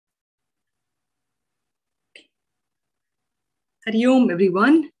Hari Om,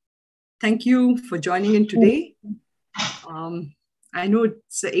 everyone. Thank you for joining in today. I know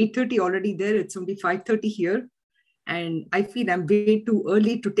it's 8:30 already there. It's only 5:30 here. And I feel I'm way too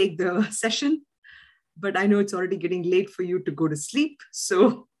early to take the session. But I know it's already getting late for you to go to sleep.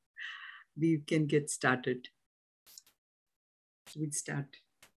 So we can get started. We'll start.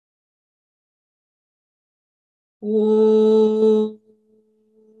 Oh.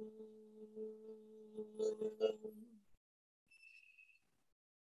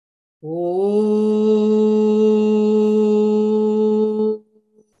 Oh.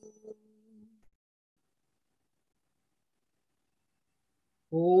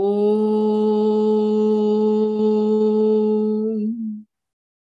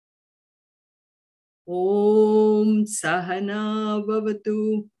 Om Sahana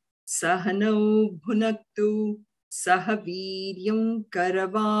Bhavatu Sahanau Bhunaktu Sahaviryam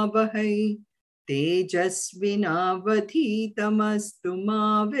Karavavahai Tejasvinavadhitamastu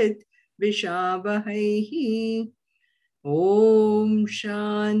Mavit Vishavahai. Om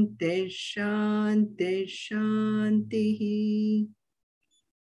Shanti Shanti Shanti.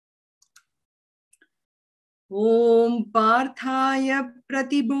 Om Parthaya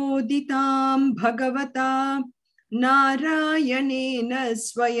Pratibodhitam Bhagavata Narayanena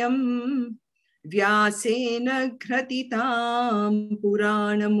Swayam Vyasena Kratitam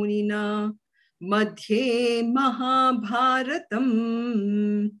Purana Munina Madhye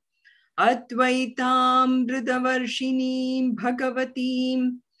Mahabharatam Advaitam Vridavarshinim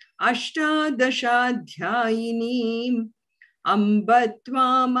Bhagavatim Ashtadashadhyayinim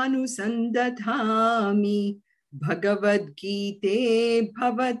Ambatvam anusandadhami Bhagavad Gita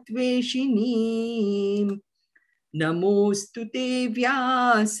bhavatveshinim Namostute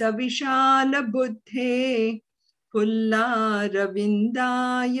Vyasa Vishala Buddhe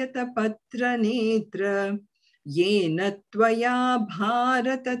Pullaravindayata Patra Netra Yena Tvaya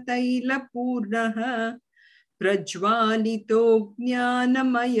Bharata Taila Purnaha Prajwalito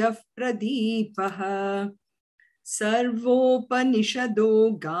Jnanamaya Pradipaha Sarvopanishado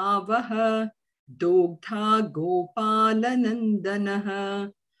Gavaha Dogdha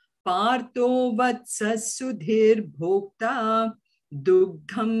Gopalanandanaha Partho Vatsasudhir Bhokta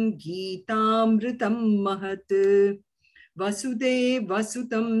Dugdham Geetamritam Mahat Vasudev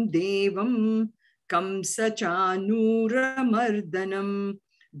Vasutam Devam Kamsachanuramardanam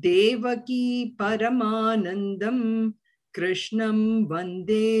Devaki Paramanandam Krishnam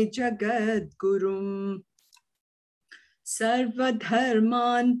Vande Jagadgurum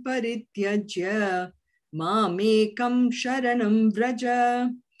Sarvadharman Parityajya Mamekam Sharanam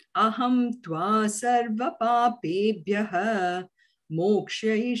Vraja Aham Tva Sarva Papebhyaha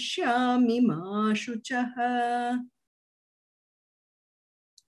Mokshayishyami Ma Shuchaha.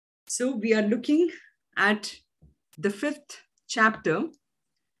 So we are looking at the 5th chapter.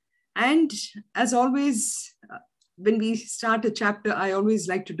 And as always, when we start a chapter, I always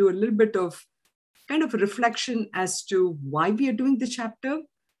like to do a little bit of kind of a reflection as to why we are doing the chapter,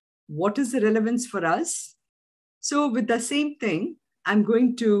 what is the relevance for us. So with the same thing, I'm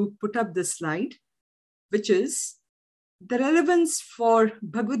going to put up the slide, which is the relevance for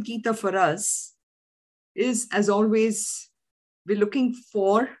Bhagavad Gita for us is, as always, we're looking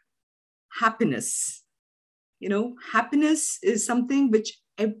for happiness. You know, happiness is something which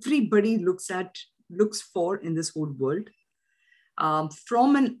everybody looks for in this whole world.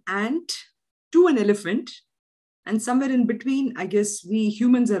 From an ant to an elephant, and somewhere in between, I guess we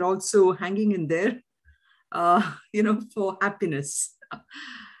humans are also hanging in there, for happiness.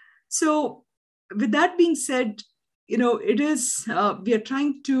 So with that being said, it is, we are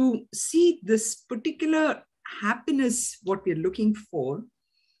trying to see this particular happiness, what we're looking for.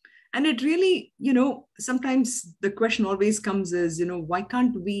 And it really, sometimes the question always comes is, why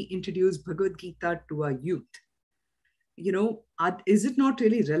can't we introduce Bhagavad Gita to our youth? Is it not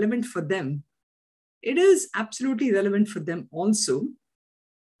really relevant for them? It is absolutely relevant for them also.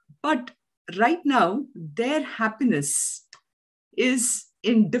 But right now, their happiness is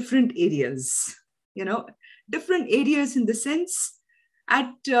in different areas, different areas in the sense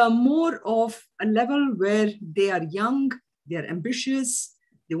at more of a level where they are young, they are ambitious,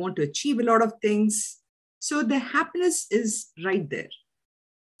 they want to achieve a lot of things. So their happiness is right there.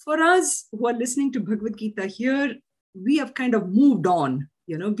 For us who are listening to Bhagavad Gita here, we have kind of moved on,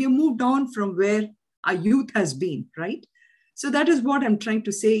 we have moved on from where our youth has been, right? So that is what I'm trying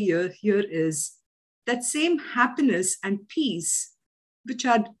to say here is that same happiness and peace, which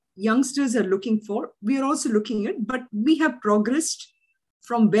our youngsters are looking for, we are also looking at, but we have progressed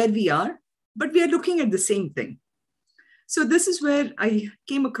from where we are, but we are looking at the same thing. So this is where I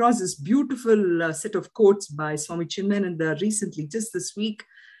came across this beautiful set of quotes by Swami Chinmayananda recently, just this week,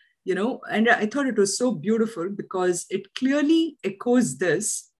 and I thought it was so beautiful because it clearly echoes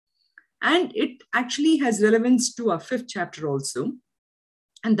this, and it actually has relevance to our 5th chapter also.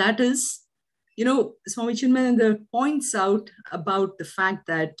 And that is, Swami Chinmayananda points out about the fact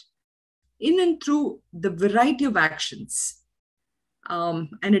that in and through the variety of actions,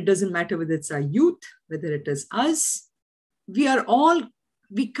 and it doesn't matter whether it's our youth, whether it is us, we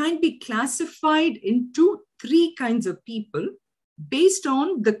can be classified into 3 kinds of people based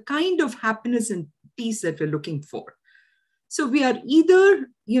on the kind of happiness and peace that we're looking for. So we are either,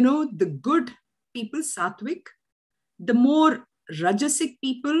 the good people, sattvic, the more rajasic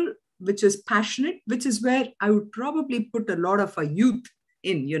people, which is passionate, which is where I would probably put a lot of our youth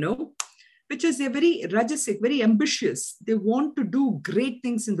in, which is they're very rajasic, very ambitious. They want to do great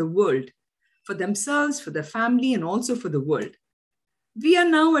things in the world for themselves, for their family, and also for the world. We are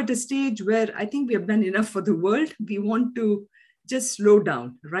now at a stage where I think we have done enough for the world. We want to just slow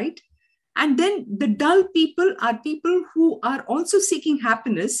down, right? And then the dull people are people who are also seeking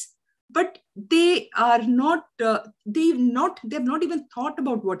happiness, but they are not, they've not even thought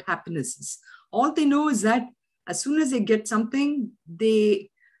about what happiness is. All they know is that as soon as they get something, they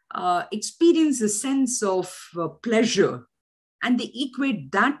experience a sense of pleasure, and they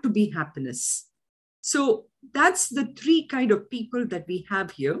equate that to be happiness. So that's the 3 kind of people that we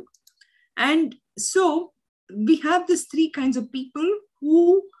have here. And so we have these 3 kinds of people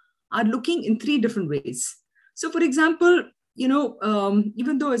who are looking in 3 different ways. So for example,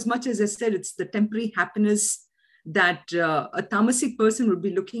 even though as much as I said, it's the temporary happiness that a tamasic person would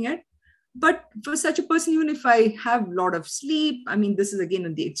be looking at. But for such a person, even if I have a lot of sleep, I mean, this is again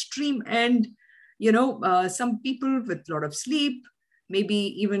on the extreme end, some people with a lot of sleep, maybe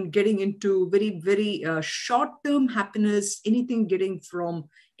even getting into very, very short-term happiness, anything getting from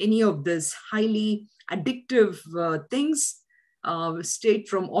any of this highly addictive things, straight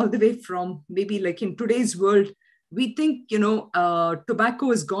from all the way from maybe like in today's world, we think,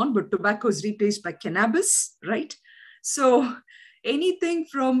 tobacco is gone, but tobacco is replaced by cannabis, right? So anything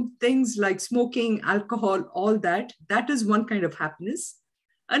from things like smoking, alcohol, all that is one kind of happiness.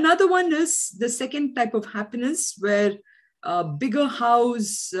 Another one is the second type of happiness where bigger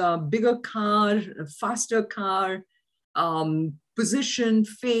house, bigger car, faster car, position,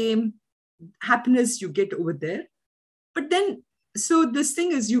 fame, happiness you get over there. But then, so this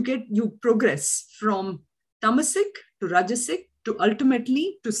thing is you progress from tamasic to rajasic to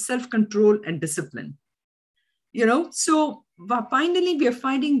ultimately to self-control and discipline. So finally we are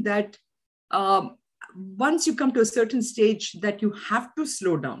finding that once you come to a certain stage that you have to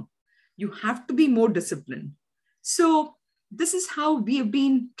slow down, you have to be more disciplined. So this is how we have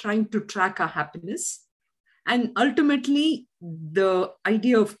been trying to track our happiness. And ultimately, the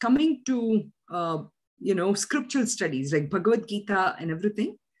idea of coming to, scriptural studies like Bhagavad Gita and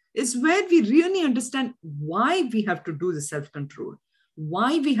everything is where we really understand why we have to do the self-control,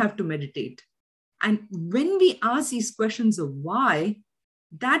 why we have to meditate. And when we ask these questions of why,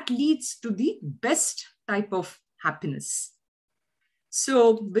 that leads to the best type of happiness.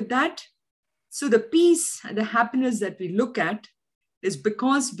 So with that, so the peace and the happiness that we look at is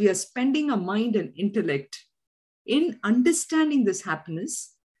because we are spending our mind and intellect in understanding this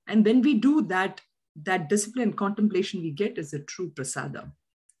happiness. And when we do that, that discipline and contemplation we get is a true prasada.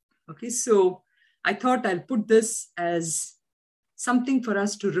 Okay, so I thought I'll put this as something for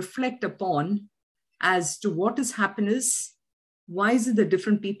us to reflect upon as to what is happiness, why is it that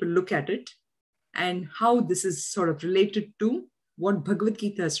different people look at it, and how this is sort of related to what Bhagavad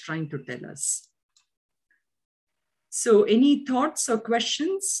Gita is trying to tell us. So any thoughts or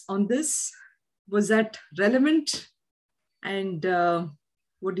questions on this? Was that relevant? And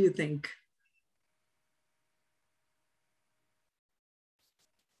what do you think?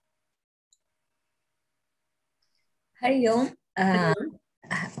 Hari Om.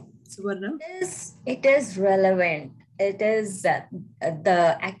 Suvarna? It is relevant. It is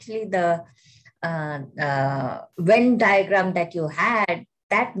actually the Venn diagram that you had,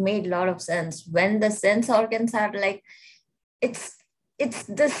 that made a lot of sense. When the sense organs are like, it's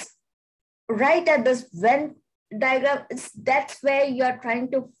this right at this Venn diagram, that's where you're trying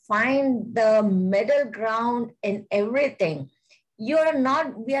to find the middle ground in everything. We are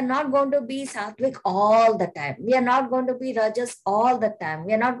not going to be sattvic all the time. We are not going to be rajas all the time.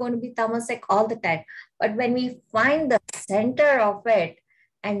 We are not going to be tamasic all the time. But when we find the center of it,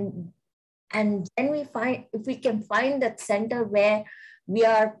 and then if we can find that center where we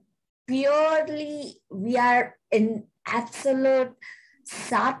are in absolute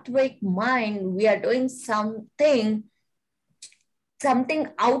sattvic mind, we are doing something something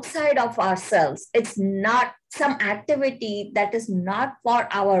outside of ourselves. It's not some activity that is not for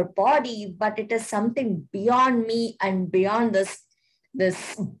our body, but it is something beyond me and beyond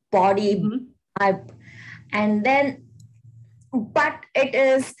this body. And then, but it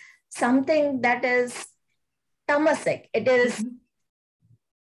is something that is tamasic. It is,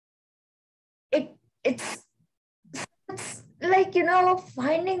 it's like,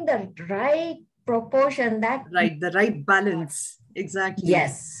 finding the right proportion, that the right balance. Exactly.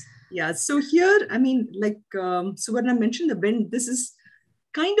 Yes. Yeah. So here, I mean, like Suvarna mentioned, the Venn, this is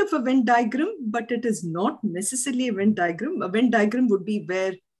kind of a Venn diagram, but it is not necessarily a Venn diagram. A Venn diagram would be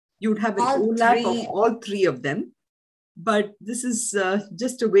where you would have an overlap of all three of them. But this is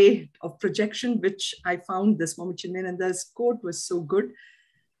just a way of projection, which I found this Swami Chinmayananda's quote was so good,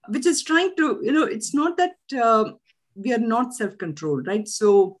 which is trying to, it's not that we are not self-controlled, right?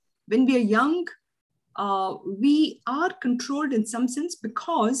 So when we are young, we are controlled in some sense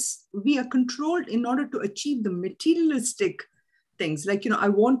because we are controlled in order to achieve the materialistic things. Like, I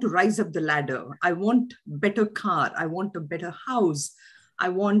want to rise up the ladder. I want better car. I want a better house. I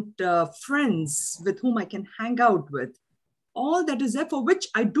want friends with whom I can hang out with. All that is there, for which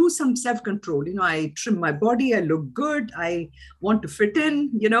I do some self-control. I trim my body, I look good, I want to fit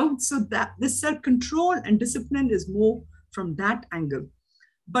in, so that this self-control and discipline is more from that angle.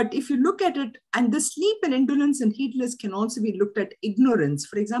 But if you look at it, and the sleep and indolence and heedless can also be looked at ignorance.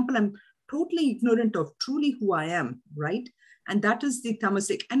 For example, I'm totally ignorant of truly who I am, right? And that is the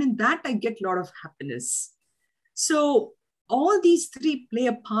tamasic. And in that, I get a lot of happiness. So all these three play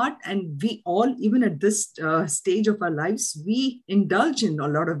a part, and we all, even at this stage of our lives, we indulge in a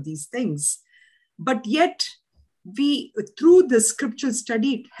lot of these things. But yet, through the scriptural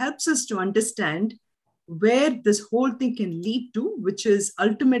study, it helps us to understand where this whole thing can lead to, which is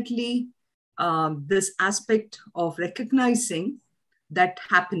ultimately this aspect of recognizing that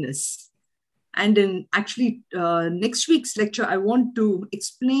happiness. And in actually next week's lecture, I want to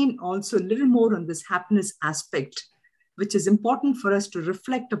explain also a little more on this happiness aspect, which is important for us to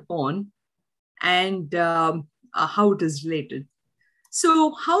reflect upon, and how it is related.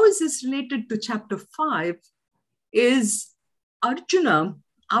 So how is this related to chapter 5 is Arjuna,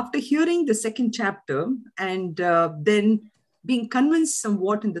 after hearing the second chapter and then being convinced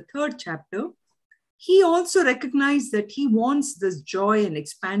somewhat in the third chapter, he also recognized that he wants this joy and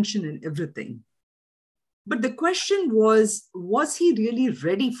expansion in everything. But the question was he really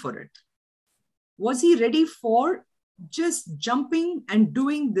ready for it? Was he ready for just jumping and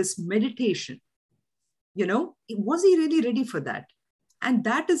doing this meditation? Was he really ready for that? And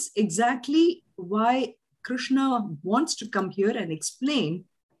that is exactly why Krishna wants to come here and explain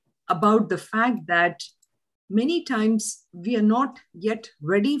about the fact that many times we are not yet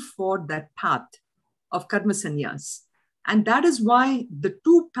ready for that path of karma sannyas. And that is why the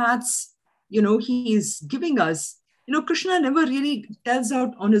two paths, he is giving us, Krishna never really tells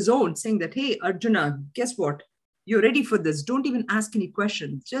out on his own saying that, hey, Arjuna, guess what? You're ready for this. Don't even ask any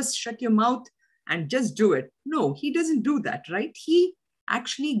questions. Just shut your mouth and just do it. No, he doesn't do that, right? He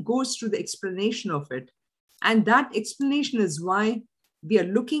actually goes through the explanation of it. And that explanation is why we are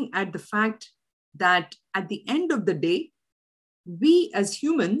looking at the fact that at the end of the day, we as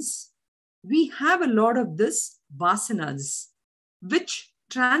humans, we have a lot of this vasanas, which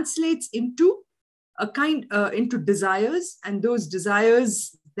translates into into desires, and those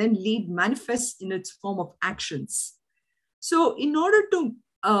desires then manifest in its form of actions. So in order to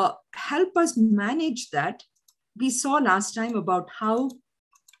help us manage that, we saw last time about how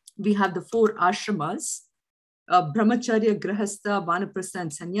we have the 4 ashramas, Brahmacharya, Grahastha, Vanaprastha,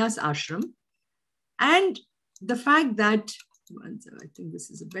 and Sannyas ashram. And the fact that, I think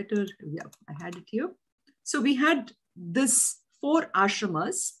this is a better, yeah, I had it here. So we had this 4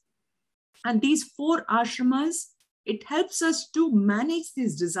 ashramas, and these 4 ashramas, it helps us to manage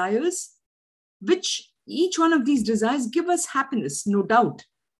these desires, which each one of these desires give us happiness, no doubt.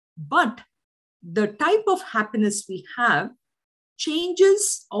 But the type of happiness we have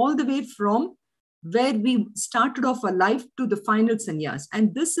changes all the way from where we started off our life to the final sannyas.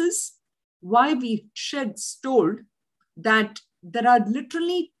 And this is why we told that there are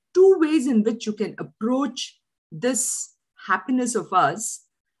literally 2 ways in which you can approach this happiness of us,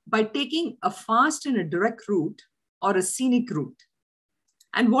 by taking a fast and a direct route or a scenic route.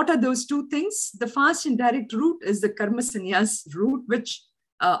 And what are those 2 things? The fast and direct route is the karma sannyas route, which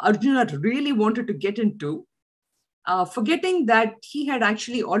Arjuna really wanted to get into, forgetting that he had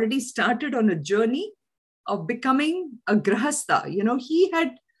actually already started on a journey of becoming a grahastha.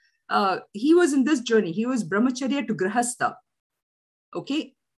 He was in this journey. He was brahmacharya to grahastha.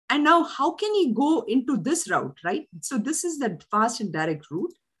 Okay. And now how can he go into this route, right? So this is the fast and direct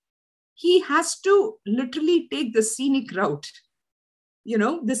route. He has to literally take the scenic route,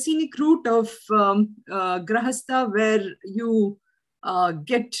 the scenic route of Grahastha, where you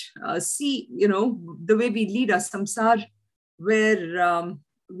see, the way we lead our samsar, where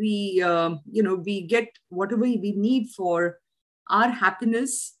we get whatever we need for our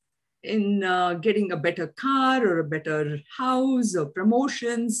happiness in getting a better car or a better house or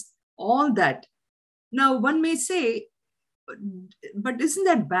promotions, all that. Now, one may say, but isn't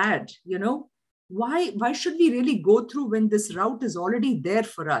that bad? Why should we really go through when this route is already there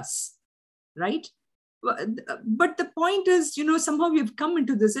for us, right? But the point is, somehow we've come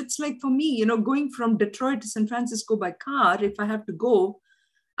into this. It's like for me, going from Detroit to San Francisco by car, if I have to go,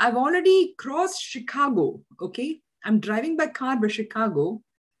 I've already crossed Chicago, okay? I'm driving by car by Chicago.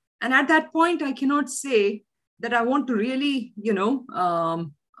 And at that point, I cannot say that I want to really,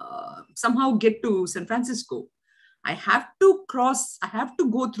 somehow get to San Francisco. I have to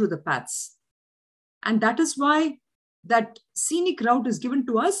go through the paths. And that is why that scenic route is given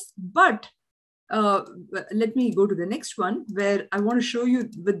to us. But let me go to the next one, where I want to show you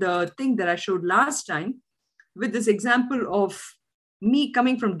with the thing that I showed last time, with this example of me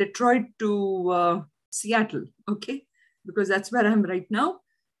coming from Detroit to Seattle, okay? Because that's where I'm right now.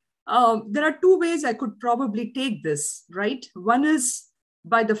 There are two ways I could probably take this, right? One is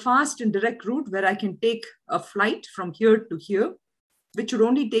by the fast and direct route, where I can take a flight from here to here, which would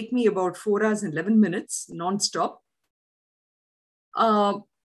only take me about 4 hours and 11 minutes nonstop.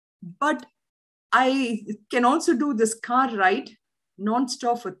 But I can also do this car ride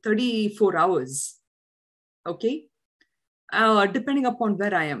nonstop for 34 hours, okay? Depending upon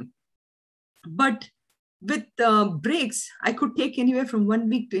where I am. But with breaks, I could take anywhere from 1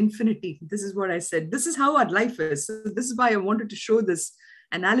 week to infinity. This is what I said. This is how our life is. So this is why I wanted to show this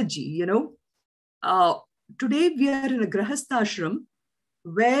analogy, Today we are in a Grahastha ashram,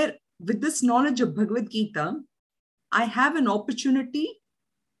 where with this knowledge of Bhagavad Gita, I have an opportunity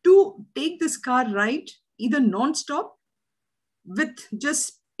to take this car ride either non-stop, with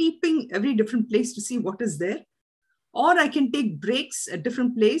just peeping every different place to see what is there, or I can take breaks at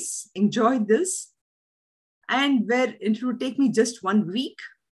different place, enjoy this, and where it would take me just 1 week.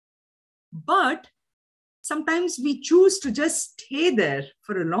 But sometimes we choose to just stay there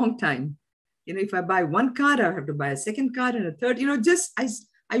for a long time. If I buy one car, I have to buy a second car and a third,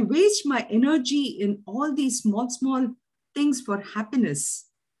 I waste my energy in all these small things for happiness.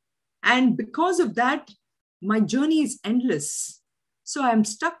 And because of that, my journey is endless. So I'm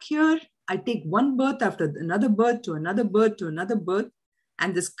stuck here. I take one birth after another birth to another birth to another birth.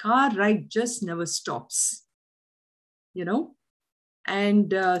 And this car ride just never stops,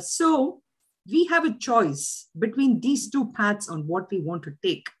 And so we have a choice between these two paths on what we want to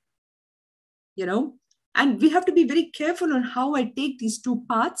take, and we have to be very careful on how I take these two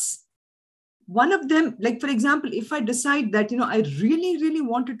paths. One of them, like, for example, if I decide that, I really, really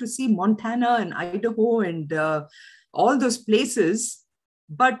wanted to see Montana and Idaho and all those places,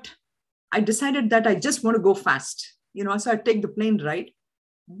 but I decided that I just want to go fast, so I take the plane ride.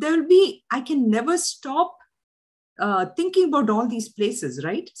 I can never stop thinking about all these places,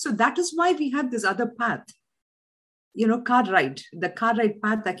 right? So that is why we have this other path, the car ride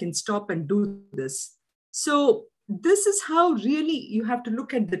path. I can stop and do this. So this is how really you have to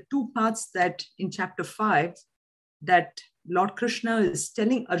look at the two paths that in chapter 5 that Lord Krishna is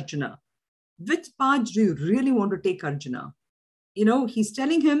telling Arjuna. Which path do you really want to take, Arjuna? He's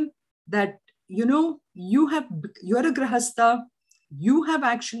telling him that, you're a Grahastha, you have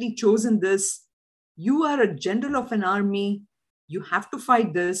actually chosen this, you are a general of an army, you have to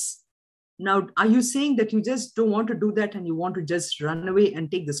fight this. Now, are you saying that you just don't want to do that and you want to just run away and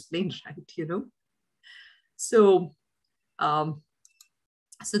take this plane ride, So,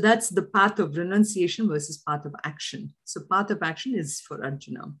 so that's the path of renunciation versus path of action. So path of action is for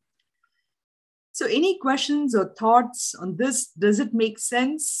Arjuna. So any questions or thoughts on this? Does it make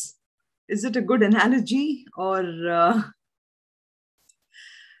sense? Is it a good analogy? Or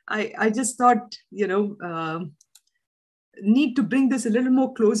I just thought, need to bring this a little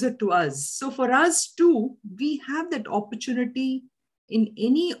more closer to us. So for us too, we have that opportunity in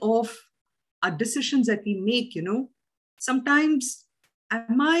any of our decisions that we make, sometimes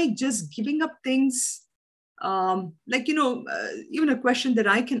am I just giving up things? Even a question that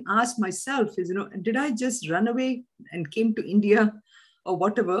I can ask myself is, did I just run away and came to India or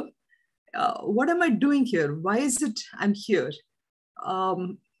whatever? What am I doing here? Why is it I'm here?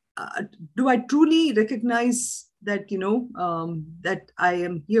 Do I truly recognize that, that I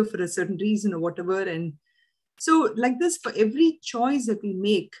am here for a certain reason or whatever? And so like this, for every choice that we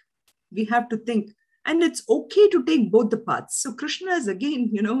make, we have to think. And it's okay to take both the paths. So Krishna is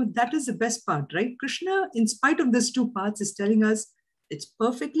again, that is the best part, right? Krishna, in spite of these two paths, is telling us it's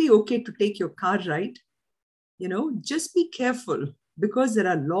perfectly okay to take your car ride. Just be careful, because there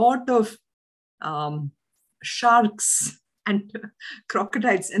are a lot of sharks and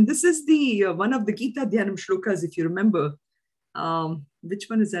crocodiles. And this is the one of the Gita Dhyanam shlokas, if you remember. Which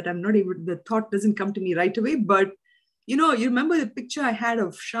one is that? I'm not even, the thought doesn't come to me right away, but you remember the picture I had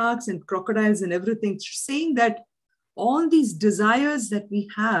of sharks and crocodiles and everything, saying that all these desires that we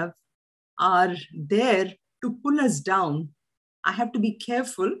have are there to pull us down. I have to be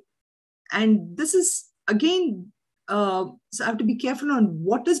careful. And this is, again, so I have to be careful on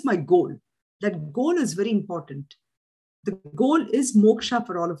what is my goal. That goal is very important. The goal is moksha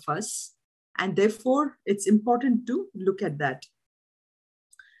for all of us. And therefore, it's important to look at that.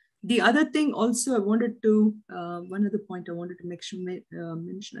 The other thing also I wanted to, one other point I wanted to mention,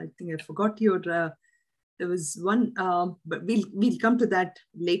 I think I forgot there was one, but we'll come to that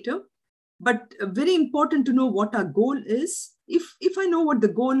later. But very important to know what our goal is. If I know what the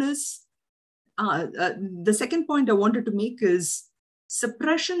goal is, the second point I wanted to make is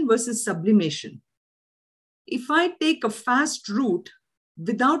suppression versus sublimation. If I take a fast route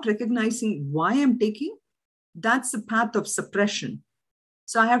without recognizing why I'm taking, that's the path of suppression.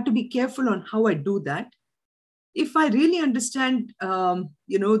 So I have to be careful on how I do that. If I really understand,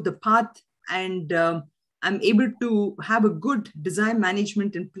 the path, and I'm able to have a good desire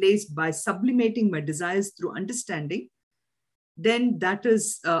management in place by sublimating my desires through understanding, then that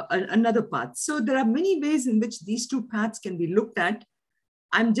is another path. So there are many ways in which these two paths can be looked at.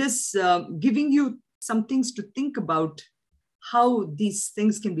 I'm just giving you some things to think about, how these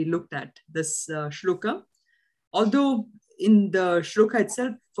things can be looked at, this shloka. Although in the shloka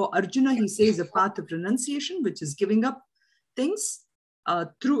itself, for Arjuna, he says a path of renunciation, which is giving up things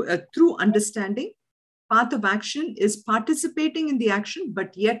through understanding. Path of action is participating in the action,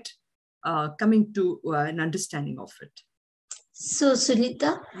 but yet coming to an understanding of it. So,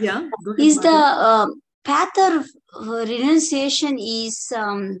 Sunitha, yeah, go ahead, is the path of renunciation is,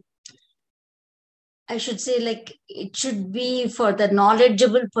 I should say, like, it should be for the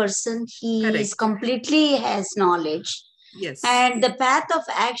knowledgeable person. He Correct. is completely has knowledge. Yes. And the path of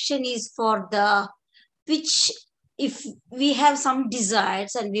action is for the, which if we have some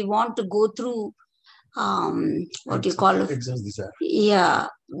desires and we want to go through, what do you call it? Excess desire. Yeah.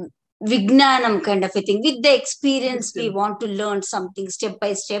 Vijnanam kind of a thing. With the experience, we want to learn something step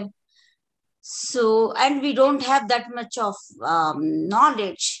by step. So, and we don't have that much of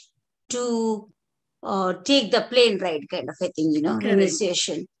knowledge to take the plane ride kind of a thing,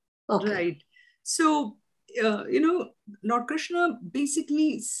 renunciation. Okay. Right. So, Lord Krishna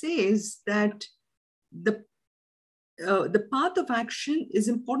basically says that the path of action is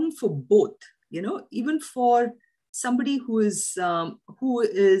important for both, even for somebody who is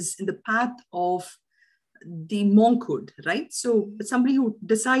in the path of the monkhood, right? So somebody who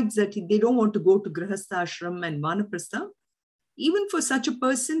decides that they don't want to go to Grihastha Ashram and Vanaprastha, even for such a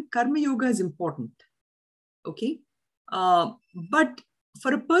person, Karma Yoga is important. Okay. But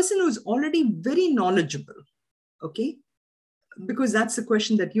for a person who's already very knowledgeable, okay, because that's the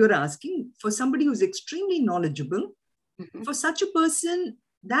question that you're asking, for somebody who's extremely knowledgeable, for such a person,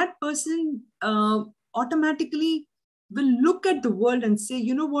 that person automatically will look at the world and say,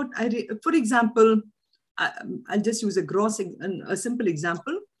 you know what, for example, I'll just use a simple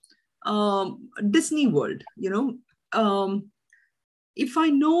example, Disney World, if I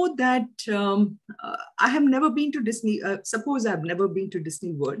know that I have never been to Disney, suppose I've never been to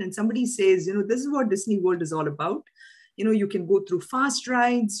Disney World, and somebody says, this is what Disney World is all about. You can go through fast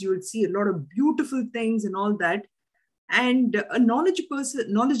rides, you'll see a lot of beautiful things and all that. And a knowledgeable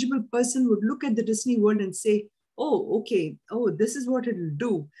person would look at the Disney World and say, oh, okay, this is what it'll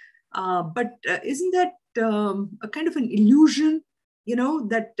do. But isn't that a kind of an illusion,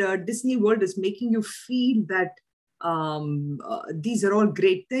 that Disney World is making you feel that these are all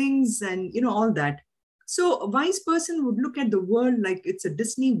great things and, all that. So a wise person would look at the world like it's a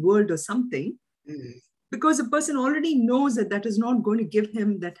Disney World or something, because a person already knows that is not going to give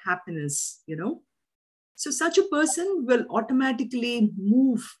him that happiness, So such a person will automatically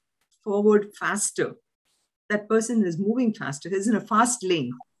move forward faster. That person is moving faster. He's in a fast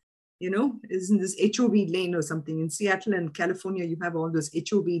lane, is in this HOV lane or something. In Seattle and California, you have all those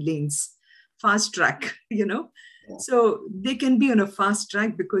HOV lanes, fast track, Yeah. So they can be on a fast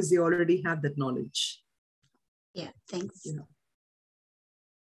track because they already have that knowledge. Yeah, thanks.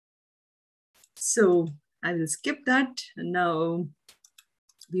 So I will skip that. And now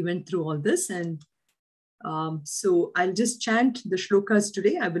we went through all this, and So I'll just chant the shlokas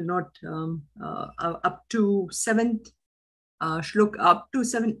today. I will not up to 7th shloka, up to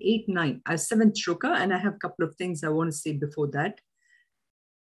 7, 8, 9, 7th shloka, and I have a couple of things I want to say before that.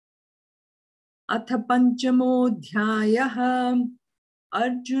 Atha Panchamodhyayah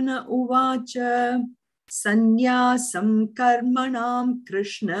Arjuna Uvacha Sanyasam Karmanam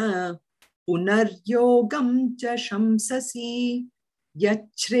Krishna Punaryogam Cha Shamsasi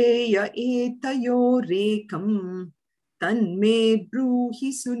Yachreya Etayorekam Tanme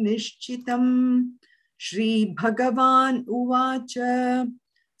Bruhi Sunishchitam Shri Bhagavan Uvacha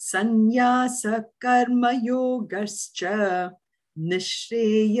Sanyasa Karma Yogascha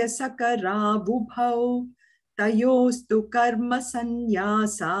Nishreya Sakarabhubhau Tayostu Karma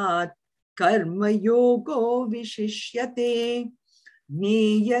Sanyasat Karma Yogo Vishishyate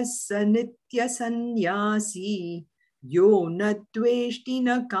Neyasa Nitya Sanyasi Yo Nadveshti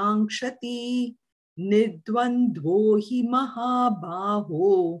Na Kankshati Nidvandvo Hi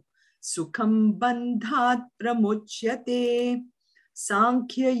Mahabaho Sukham Bandhat Pramuchyate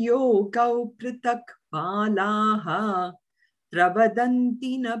Sankhya Yogau Pritak Balaha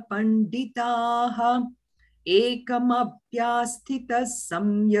Pravadanti Na Panditaha Ekamapyasthita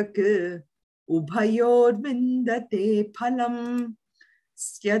Samyak Ubhayor Vindate Phalam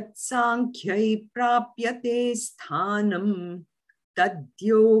Syat Sankhyai Prapyate Sthanam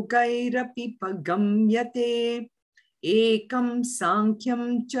Tadyogairapi Pagamyate Ekam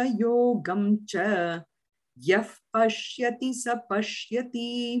Sankyam Cha Yogam Cha Yaf Pashyati Sa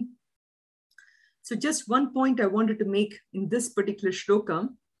Pashyati. So just one point I wanted to make in this particular shloka,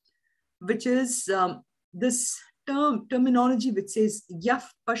 which is this terminology which says Yaf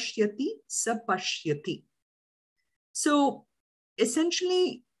Pashyati Sa Pashyati. So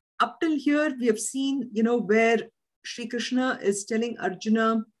essentially, up till here, we have seen, where Sri Krishna is telling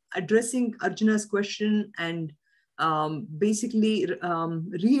Arjuna, addressing Arjuna's question and basically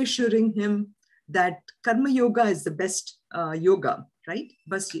reassuring him that Karma Yoga is the best yoga, right?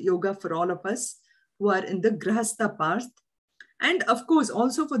 Best yoga for all of us who are in the Grahastha path. And of course,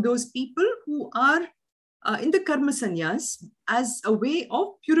 also for those people who are in the Karma Sannyas as a way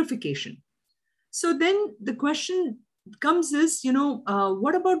of purification. So then the question comes is,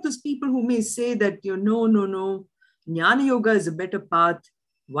 what about those people who may say that, no, Jnana Yoga is a better path.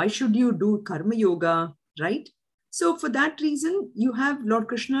 Why should you do Karma Yoga, right? So for that reason, you have Lord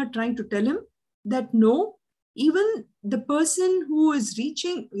Krishna trying to tell him that no, even the person who is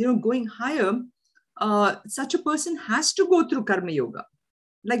reaching, going higher, such a person has to go through Karma Yoga.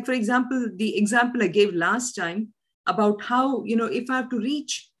 Like, for example, the example I gave last time about how, if I have to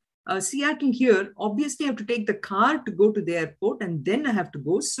reach Seattle here, obviously I have to take the car to go to the airport and then I have to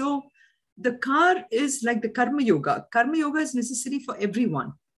go. So the car is like the Karma Yoga. Karma Yoga is necessary for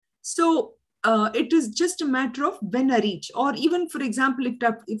everyone. So it is just a matter of when I reach, or even, for example,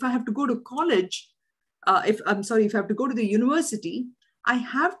 if I have to go to college, if I have to go to the university, I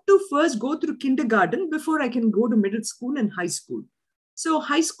have to first go through kindergarten before I can go to middle school and high school. So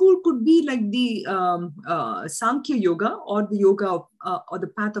high school could be like the Sankhya Yoga or the yoga or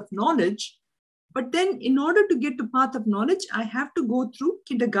the path of knowledge. But then in order to get to path of knowledge, I have to go through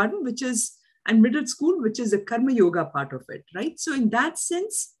kindergarten, and middle school, which is a Karma Yoga part of it, right? So in that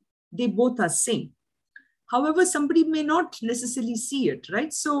sense, they both are same. However, somebody may not necessarily see it,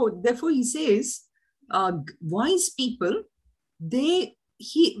 right? So therefore he says, wise people, they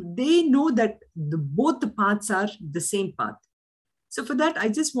know that both the paths are the same path. So for that, I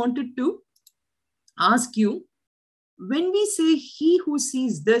just wanted to ask you, when we say he who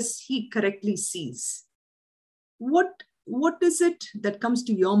sees this, he correctly sees, what is it that comes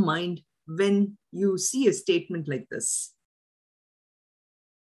to your mind when you see a statement like this?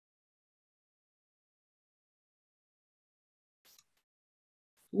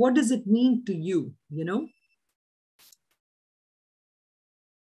 What does it mean to you,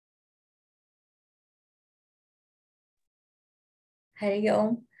 Hari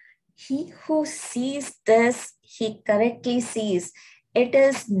Om. He who sees this, he correctly sees. It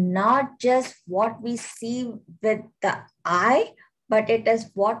is not just what we see with the eye, but it is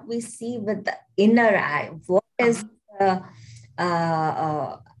what we see with the inner eye. What is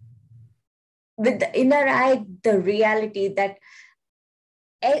with the inner eye, the reality that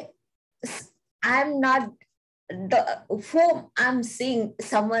I'm not the whom I'm seeing,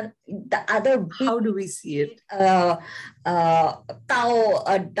 someone, the other being. How do we see it? Cow,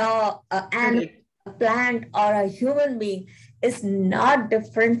 a dog, an animal, a plant, or a human being is not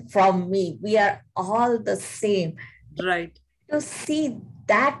different from me. We are all the same. Right. To see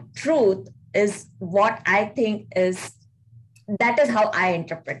that truth is what I think is that is how I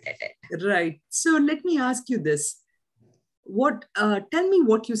interpreted it. Right. So let me ask you this. Tell me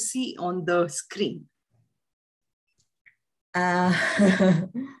what you see on the screen.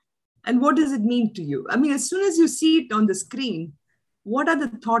 And what does it mean to you? I mean, as soon as you see it on the screen, what are the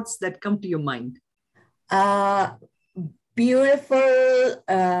thoughts that come to your mind? Beautiful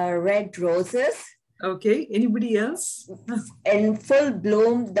red roses. Okay. Anybody else? In full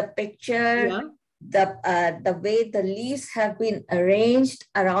bloom, the picture, Yeah. the way the leaves have been arranged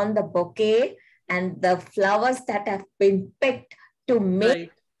around the bouquet and the flowers that have been picked to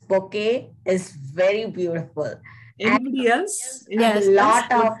make bouquet is very beautiful. Anybody else? Yes. A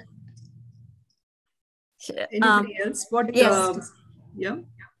lot of. Anybody else? What? Yes. Yeah.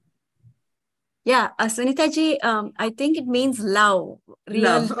 Yeah, Sunitha ji, I think it means love, real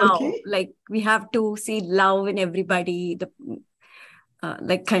love. Okay. Like we have to see love in everybody.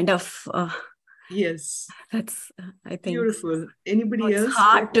 Like kind of. Yes. That's, I think. Beautiful. Anybody else? It's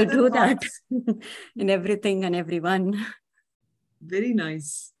hard to do that in everything and everyone. Very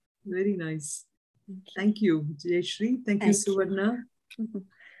nice. Very nice. Thank you, Jayashri. Thank you, Suvarna.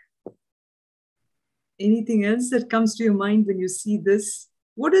 Anything else that comes to your mind when you see this?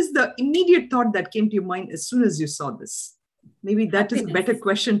 What is the immediate thought that came to your mind as soon as you saw this? Maybe that is a better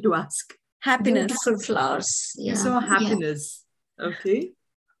question to ask. Happiness. Beautiful flowers. You saw happiness. Yeah. Okay.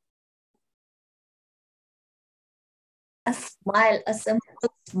 A smile, a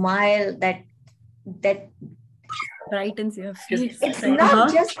simple smile that brightens your face. It's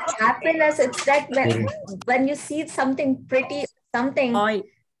not just happiness. It's that when you see something pretty, something.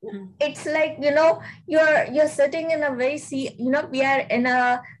 It's like, you're sitting in a very we are in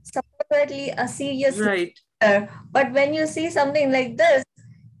a supposedly a serious but when you see something like this,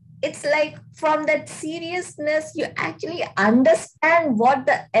 it's like from that seriousness you actually understand what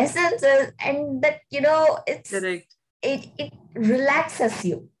the essence is, and that it's correct. It relaxes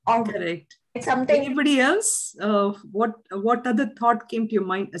you. Or correct. It's something. Anybody else? What other thought came to your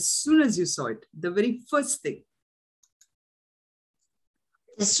mind as soon as you saw it? The very first thing.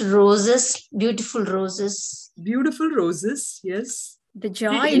 Just roses, beautiful roses. Beautiful roses, yes. The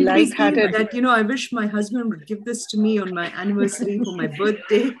joy. Light-hearted. That, I wish my husband would give this to me on my anniversary for my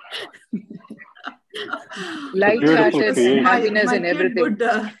birthday. Light-hearted and happiness and everything. Would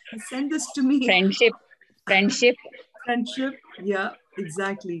send this to me. Friendship. Yeah,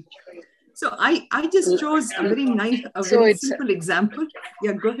 exactly. So I just chose a very nice, very simple example.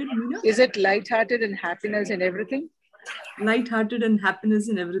 Yeah, go ahead, Meena. Is it light-hearted and happiness and everything? Light-hearted and happiness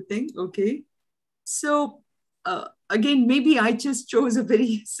and everything. Okay. So again, maybe I just chose a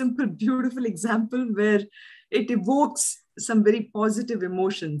very simple, beautiful example where it evokes some very positive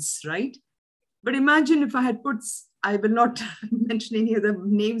emotions, right? But imagine if I had put, I will not mention any other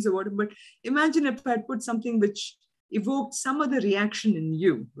names or whatever, but imagine if I had put something which evoked some other reaction in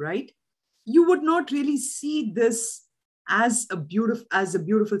you, right? You would not really see this as a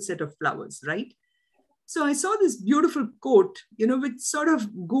beautiful set of flowers, right? So I saw this beautiful quote, which sort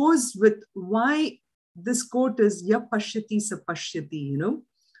of goes with why this quote is Ya Pashyati Sa Pashyati,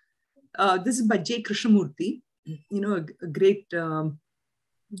 This is by J. Krishnamurti, a great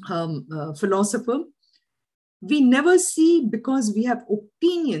philosopher. We never see because we have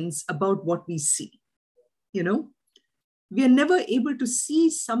opinions about what we see, We are never able to see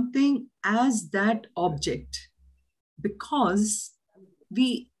something as that object because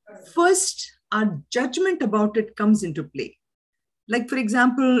our judgment about it comes into play. Like, for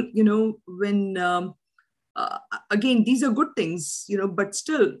example, when, again, these are good things, but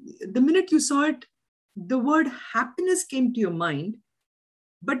still, the minute you saw it, the word happiness came to your mind,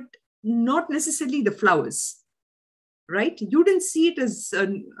 but not necessarily the flowers, right? You didn't see it as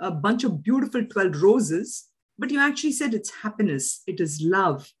a bunch of beautiful 12 roses, but you actually said it's happiness, it is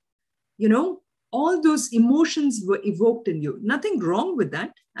love. All those emotions were evoked in you. Nothing wrong with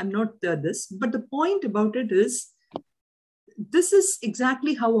that. I'm not this. But the point about it is, this is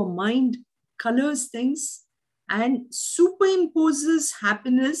exactly how a mind colors things and superimposes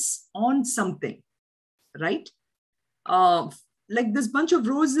happiness on something, right? Like this bunch of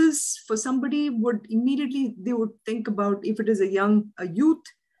roses, for somebody they would think about, if it is a youth,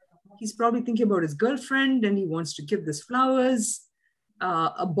 he's probably thinking about his girlfriend and he wants to give this flowers.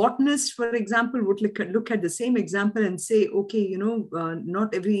 A botanist, for example, would look at the same example and say, okay,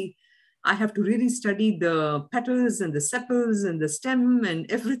 I have to really study the petals and the sepals and the stem and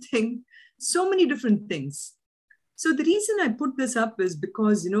everything. So many different things. So the reason I put this up is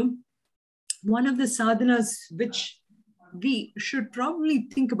because, one of the sadhanas which we should probably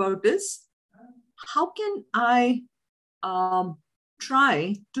think about is, how can I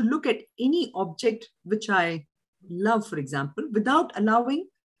try to look at any object which I love, for example, without allowing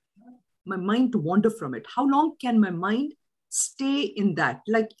my mind to wander from it? How long can my mind stay in that?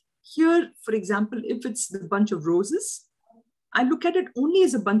 Like here, for example, if it's the bunch of roses, I look at it only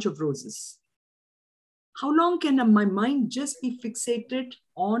as a bunch of roses. How long can my mind just be fixated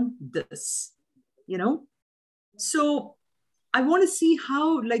on this? You know? So I want to see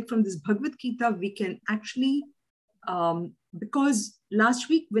how, like from this Bhagavad Gita, we can actually, because last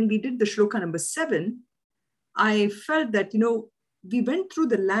week when we did the shloka number 7, I felt that, we went through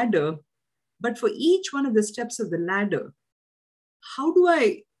the ladder, but for each one of the steps of the ladder, how do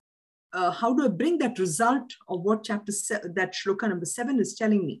I bring that result of what that shloka number 7 is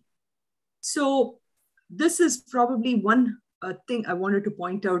telling me? So this is probably one thing I wanted to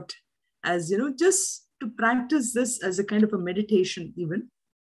point out as, just to practice this as a kind of a meditation even,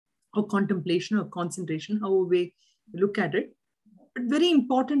 or contemplation or concentration, however we look at it. But very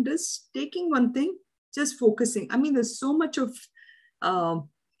important is taking one thing, just focusing. I mean, there's so much of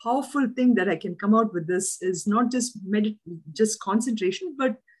powerful thing that I can come out with this is not just concentration,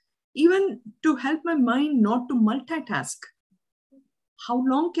 but even to help my mind not to multitask. How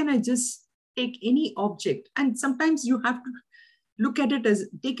long can I just take any object? And sometimes you have to look at it as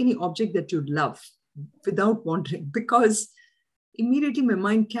take any object that you love without wandering, because immediately my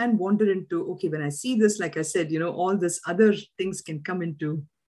mind can wander into, okay, when I see this, like I said, all this other things can come into.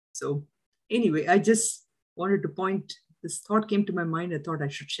 So anyway, I just wanted to point, this thought came to my mind. I thought I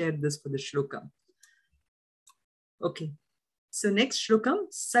should share this for the shloka. Okay. So next shloka,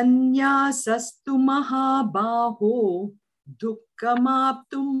 Sanyasastu mahabaho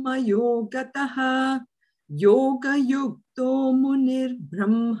dukkhamaptum mayogataha yoga yukto munir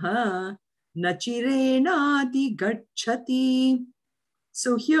brahma nachirenadi gacchati.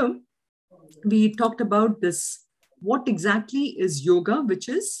 So here we talked about this. What exactly is yoga, which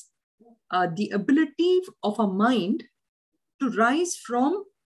is the ability of a mind to rise from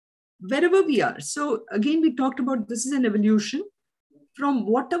wherever we are. So again, we talked about this is an evolution from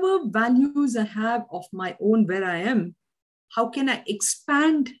whatever values I have of my own, where I am. How can I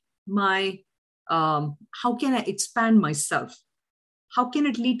expand how can I expand myself? How can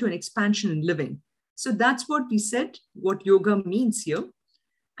it lead to an expansion in living? So that's what we said, what yoga means here.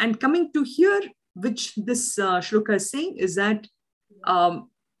 And coming to here, which this shloka is saying is that,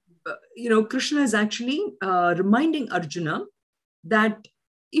 Krishna is actually reminding Arjuna that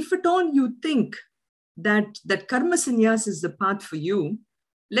if at all you think that karma sannyas is the path for you,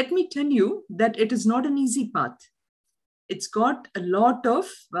 let me tell you that it is not an easy path. It's got a lot of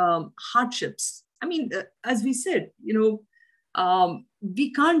hardships. I mean, as we said,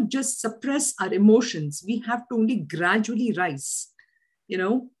 we can't just suppress our emotions. We have to only gradually rise.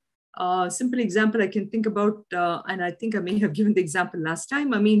 Simple example I can think about, and I think I may have given the example last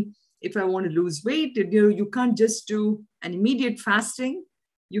time. I mean, if I want to lose weight, you can't just do an immediate fasting.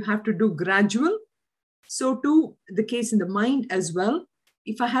 You have to do gradual. So too, the case in the mind as well.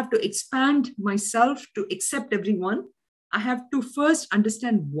 If I have to expand myself to accept everyone, I have to first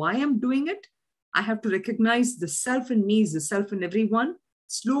understand why I'm doing it. I have to recognize the self in me is the self in everyone.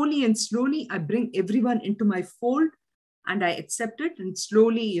 Slowly and slowly, I bring everyone into my fold and I accept it. And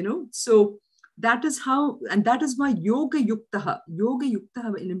slowly, so that is how, and that is why yoga yuktaha,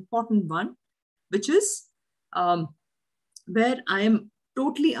 an important one, which is where I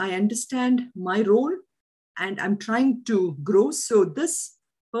understand my role and I'm trying to grow. So this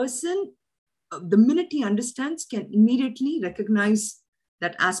person, the minute he understands, can immediately recognize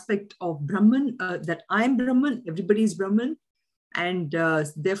that aspect of Brahman, that I am Brahman, everybody is Brahman. And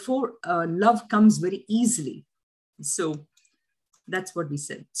therefore, love comes very easily. So that's what we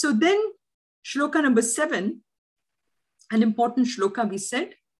said. So then shloka number 7, an important shloka we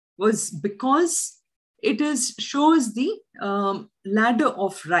said, was because it shows the ladder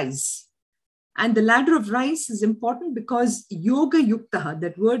of rise. And the ladder of rise is important because yoga yuktaha,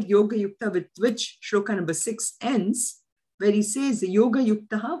 that word yoga yukta with which shloka number 6 ends, where he says the yoga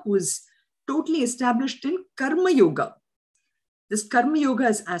yuktaha who is totally established in karma yoga. This karma yoga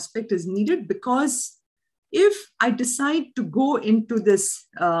as aspect is needed because if I decide to go into this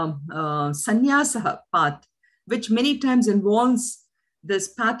sannyasa path, which many times involves this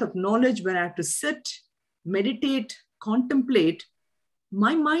path of knowledge where I have to sit, meditate, contemplate,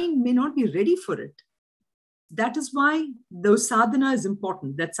 my mind may not be ready for it. That is why the sadhana is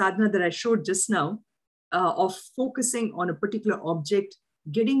important. That sadhana that I showed just now of focusing on a particular object,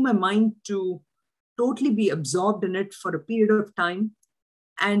 getting my mind to totally be absorbed in it for a period of time.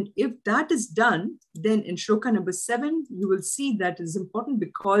 And if that is done, then in shloka number 7, you will see that is important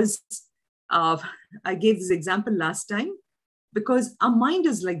because I gave this example last time, because our mind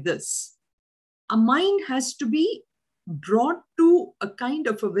is like this. a mind has to be brought to a kind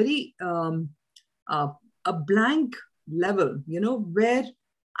of a very a blank level, where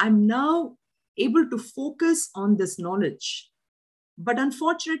I'm now able to focus on this knowledge. But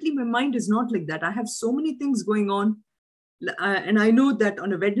unfortunately, my mind is not like that. I have so many things going on. And I know that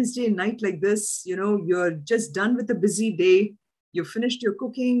on a Wednesday night like this, you're just done with a busy day. You've finished your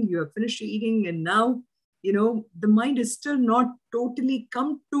cooking, you have finished your eating, and now, the mind is still not totally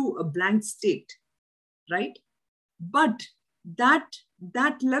come to a blank state, right? But that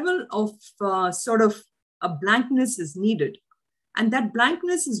level of sort of a blankness is needed. And that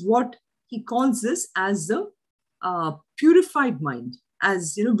blankness is what he calls this as the purified mind,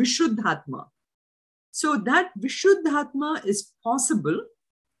 as, Vishuddhatma. So that Vishuddhatma is possible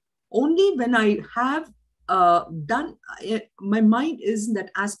only when I have my mind is in that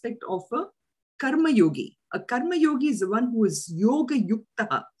aspect of a karma yogi. A karma yogi is the one who is yoga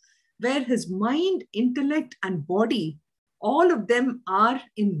yukta, where his mind, intellect, and body, all of them are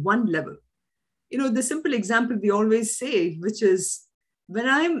in one level. The simple example we always say, which is when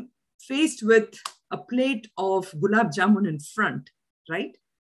I'm faced with a plate of gulab jamun in front, right?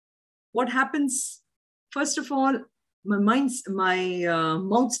 What happens? First of all, my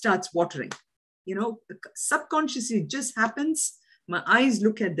mouth starts watering. Subconsciously it just happens. My eyes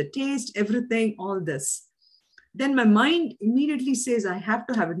look at the taste, everything, all this. Then my mind immediately says, I have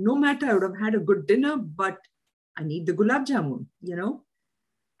to have it. No matter, I would have had a good dinner, but I need the gulab jamun,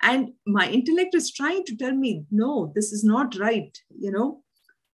 And my intellect is trying to tell me, no, this is not right,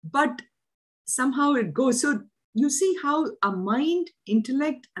 But somehow it goes. So you see how our mind,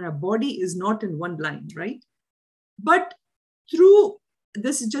 intellect, and our body is not in one line, right? But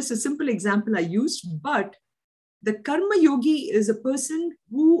this is just a simple example I used, but the karma yogi is a person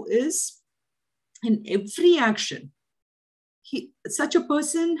who is in every action. Such a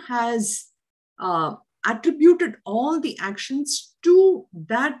person has attributed all the actions to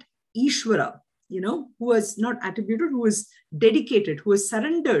that Ishvara, who is not attributed, who is dedicated, who has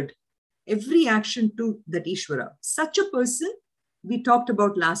surrendered every action to that Ishvara. Such a person, we talked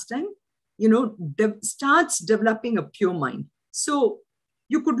about last time, starts developing a pure mind. So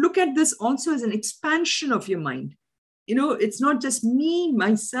you could look at this also as an expansion of your mind. It's not just me,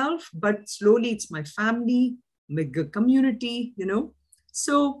 myself, but slowly it's my family, my community,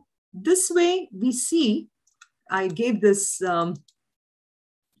 So this way we see, I gave this,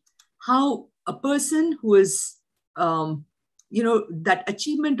 how a person who is, that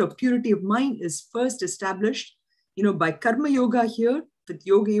achievement of purity of mind is first established, by karma yoga here with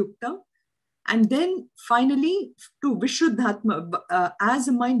yoga yukta. And then finally to Vishuddhatma, as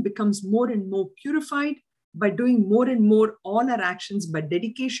the mind becomes more and more purified by doing more and more all our actions by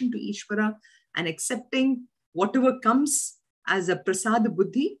dedication to Ishvara and accepting whatever comes as a prasada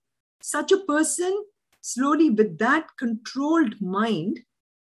buddhi, such a person slowly with that controlled mind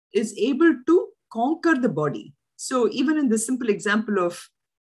is able to conquer the body. So even in the simple example of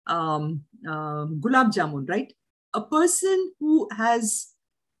gulab jamun, right? A person who has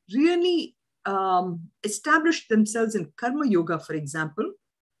really established themselves in karma yoga, for example,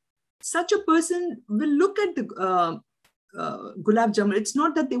 such a person will look at the gulab jamun. It's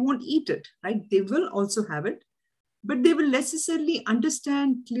not that they won't eat it, right? They will also have it, but they will necessarily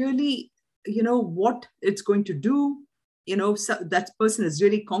understand clearly, what it's going to do. So that person has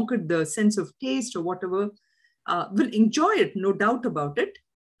really conquered the sense of taste or whatever, will enjoy it, no doubt about it.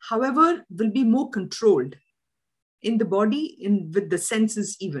 However, will be more controlled in the body, with the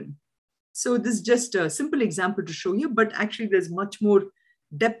senses even. So this is just a simple example to show you, but actually there's much more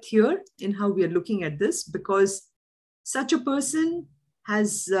depth here in how we are looking at this, because such a person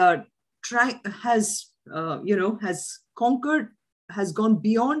has conquered, has gone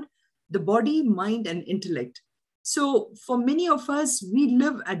beyond the body, mind, and intellect. So for many of us, we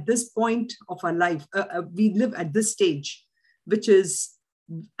live at this point of our life, we live at this stage, which is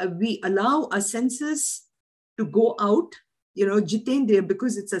we allow our senses to go out, jitendriya,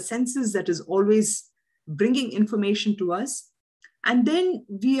 because it's a senses that is always bringing information to us. And then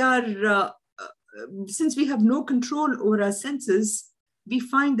we are, since we have no control over our senses, we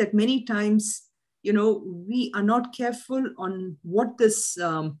find that many times, we are not careful on what this,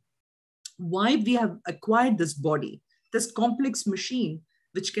 why we have acquired this body, this complex machine,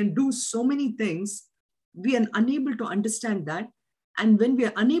 which can do so many things. We are unable to understand that. And when we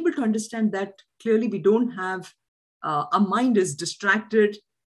are unable to understand that, clearly we don't have, our mind is distracted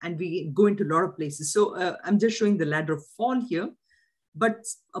and we go into a lot of places. So I'm just showing the ladder of fall here. But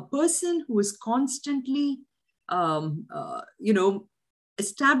a person who is constantly,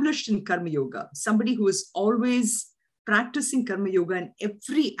 established in karma yoga, somebody who is always practicing karma yoga in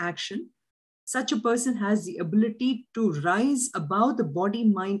every action, such a person has the ability to rise above the body,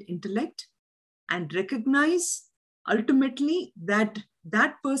 mind, intellect, and recognize ultimately that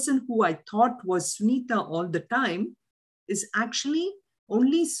that person who I thought was Sunitha all the time is actually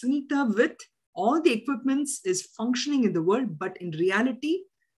only Sunitha with all the equipments is functioning in the world, but in reality,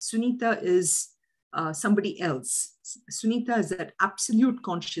 Sunitha is somebody else. Sunitha is that absolute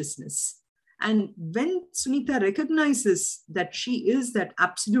consciousness. And when Sunitha recognizes that she is that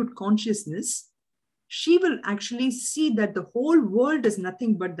absolute consciousness, she will actually see that the whole world is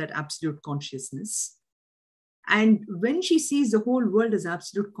nothing but that absolute consciousness. And when she sees the whole world as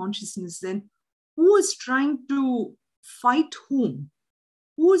absolute consciousness, then who is trying to fight whom?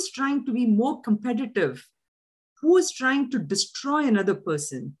 Who is trying to be more competitive? Who is trying to destroy another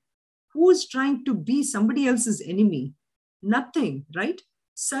person? Who is trying to be somebody else's enemy? Nothing, right?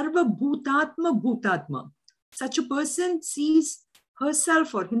 Sarva bhutatma bhutatma. Such a person sees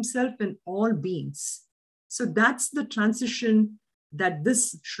herself or himself in all beings. So that's the transition that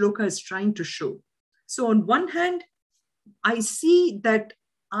this shloka is trying to show. So on one hand, I see that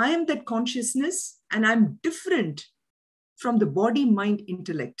I am that consciousness and I'm different from the body, mind,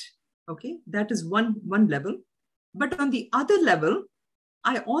 intellect. Okay, that is one level. But on the other level,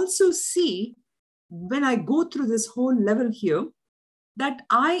 I also see when I go through this whole level here, that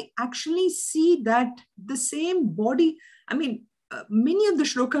I actually see that the same body, many of the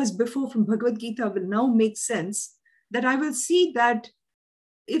shlokas before from Bhagavad Gita will now make sense, that I will see that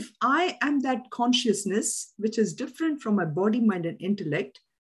if I am that consciousness, which is different from my body, mind, and intellect,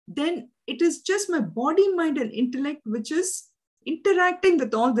 then it is just my body, mind, and intellect which is interacting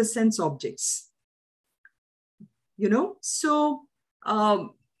with all the sense objects. So I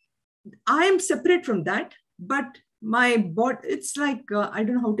am separate from that, but my body, it's like, I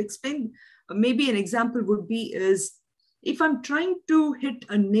don't know how to explain. Maybe an example would be is if I'm trying to hit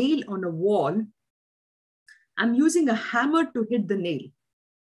a nail on a wall, I'm using a hammer to hit the nail,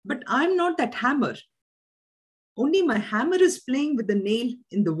 but I'm not that hammer. Only my hammer is playing with the nail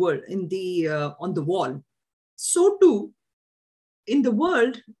in the world, on the wall. So too, in the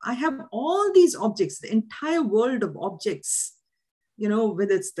world, I have all these objects, the entire world of objects,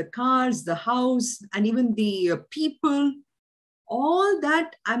 whether it's the cars, the house, and even the people, all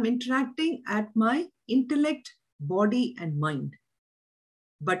that I'm interacting at my intellect, body, and mind.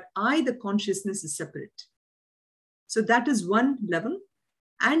 But I, the consciousness, is separate. So that is one level.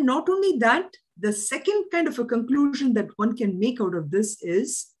 And not only that, the second kind of a conclusion that one can make out of this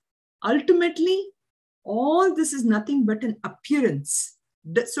is ultimately, all this is nothing but an appearance.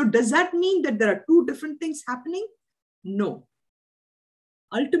 So does that mean that there are two different things happening? No.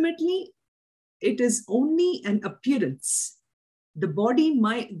 Ultimately, it is only an appearance. The body,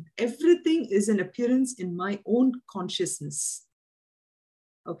 everything is an appearance in my own consciousness.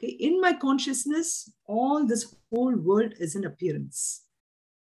 Okay, in my consciousness, all this whole world is an appearance.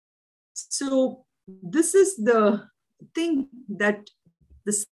 So this is the thing that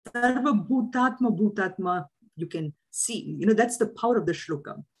the Sarva Bhutatma Bhutatma, you can see, that's the power of the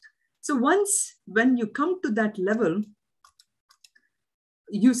shloka. So when you come to that level,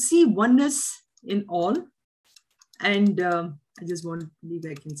 you see oneness in all. And I just want to leave,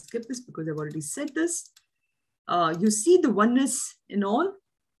 I can skip this because I've already said this. You see the oneness in all,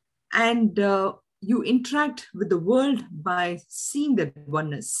 and you interact with the world by seeing that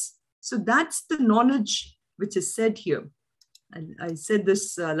oneness. So that's the knowledge which is said here. And I said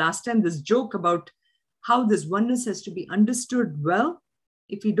this last time, this joke about how this oneness has to be understood well.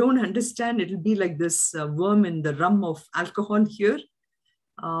 If you don't understand, it'll be like this worm in the rum of alcohol here.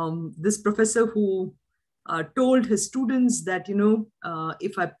 This professor who told his students that,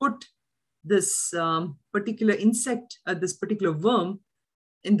 if I put this particular insect, this particular worm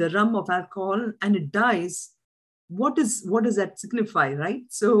in the rum of alcohol and it dies, what does that signify, right?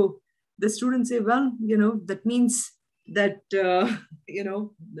 So the students say, well, that means that,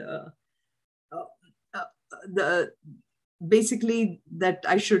 basically that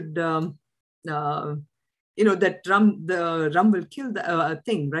I should, that the rum will kill the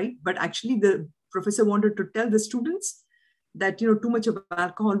thing, right? But actually the professor wanted to tell the students that, too much of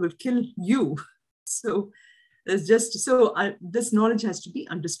alcohol will kill you. So it's just, this knowledge has to be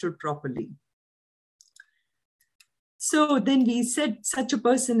understood properly. So then we said such a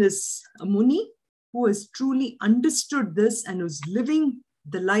person is a Muni who has truly understood this and who's living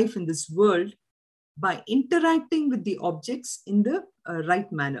the life in this world by interacting with the objects in the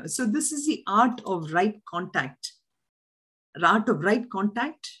right manner. So this is the art of right contact. The art of right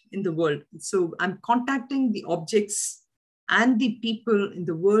contact in the world. So I'm contacting the objects and the people in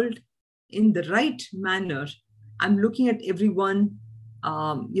the world in the right manner. I'm looking at everyone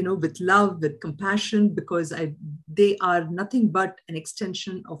with love, with compassion, because they are nothing but an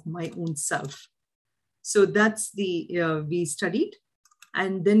extension of my own self. So that's we studied.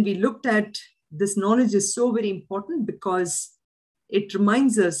 And then we looked at this knowledge is so very important because it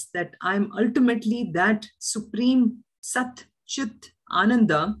reminds us that I'm ultimately that supreme Sat Chit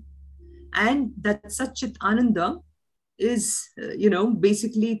Ananda, and that Sat Chit Ananda is,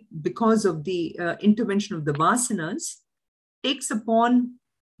 basically because of the intervention of the vasanas, takes upon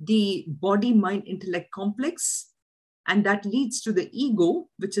the body, mind, intellect complex, and that leads to the ego,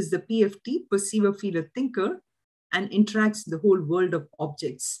 which is the PFT, perceiver, feeler, thinker, and interacts the whole world of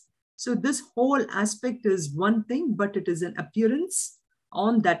objects. So this whole aspect is one thing, but it is an appearance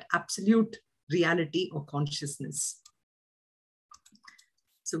on that absolute reality or consciousness.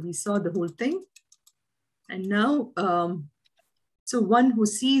 So we saw the whole thing. And now, so one who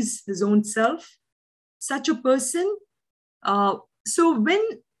sees his own self, such a person, so when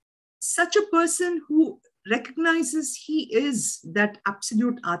such a person who recognizes he is that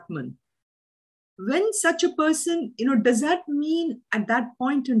absolute Atman, when such a person, does that mean at that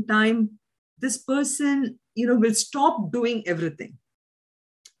point in time, this person, will stop doing everything?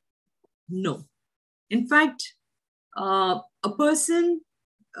 No. In fact, a person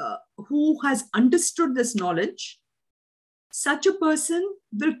who has understood this knowledge, such a person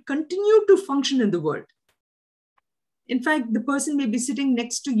will continue to function in the world. In fact, the person may be sitting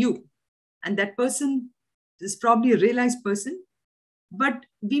next to you, and that person is probably a realized person, but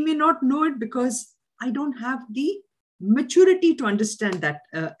we may not know it because I don't have the maturity to understand that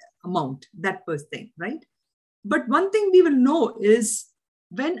amount, that first thing, right? But one thing we will know is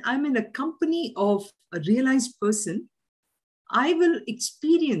when I'm in a company of a realized person, I will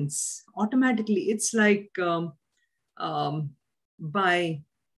experience automatically. It's like there's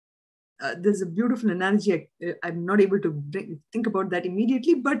a beautiful analogy. I'm not able to think about that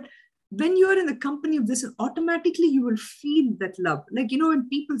immediately, but when you're in the company of this, automatically you will feel that love. Like, when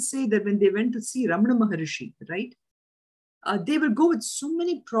people say that when they went to see Ramana Maharishi, right? They will go with so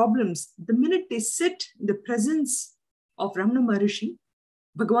many problems. The minute they sit in the presence of Ramana Maharishi,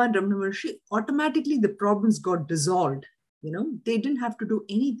 Bhagavan Ramana Maharishi, automatically the problems got dissolved. They didn't have to do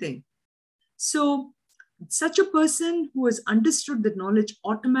anything. So such a person who has understood that knowledge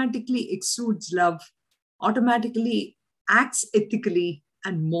automatically exudes love, automatically acts ethically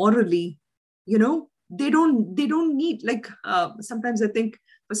and morally. They don't need, like, sometimes I think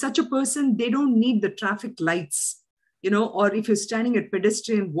for such a person, they don't need the traffic lights, or if you're standing at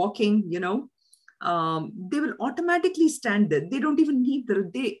pedestrian walking, they will automatically stand there. They don't even need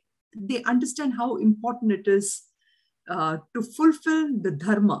they understand how important it is to fulfill the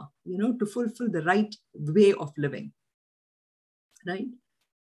dharma, to fulfill the right way of living, right?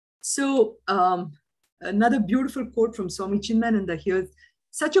 So another beautiful quote from Swami Chinmayananda here,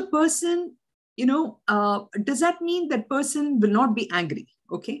 such a person, does that mean that person will not be angry?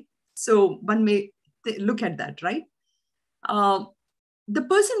 Okay, so one may look at that, right? The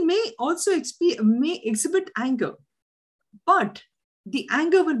person may also may exhibit anger, but the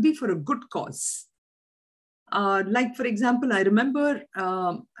anger will be for a good cause. Like, for example, I remember,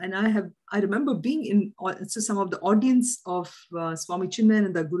 I remember being in some of the audience of Swami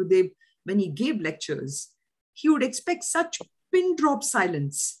Chinmayananda Gurudev when he gave lectures. He would expect such pin drop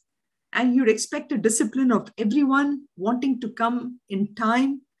silence, and you would expect a discipline of everyone wanting to come in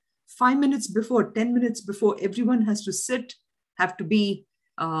time, 5 minutes before, 10 minutes before. Everyone has to sit, have to be,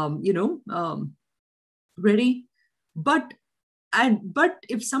 ready. But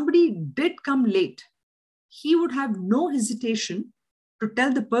if somebody did come late, he would have no hesitation to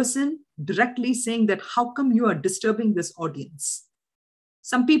tell the person directly, saying that, how come you are disturbing this audience?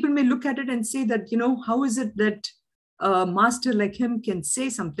 Some people may look at it and say that, how is it that a master like him can say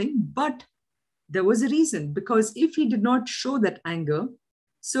something? But there was a reason, because if he did not show that anger,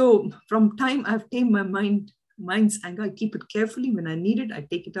 so from time I've tamed my mind's anger, I keep it carefully. When I need it, I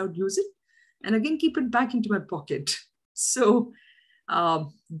take it out, use it, and again, keep it back into my pocket. So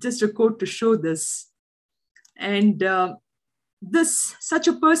just a quote to show this. And such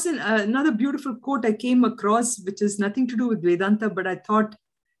a person, another beautiful quote I came across, which is nothing to do with Vedanta, but I thought,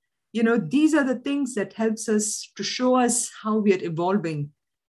 these are the things that helps us to show us how we are evolving.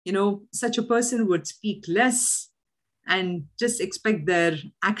 Such a person would speak less and just expect their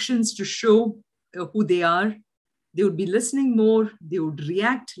actions to show who they are. They would be listening more. They would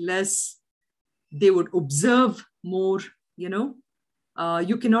react less. They would observe more. You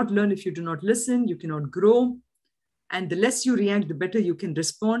cannot learn if you do not listen. You cannot grow. And the less you react, the better you can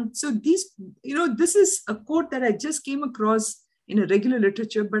respond. So this is a quote that I just came across in a regular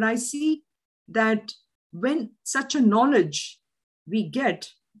literature, but I see that when such a knowledge we get,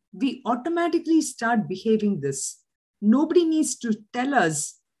 we automatically start behaving this. Nobody needs to tell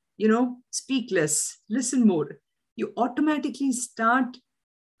us, speak less, listen more. You automatically start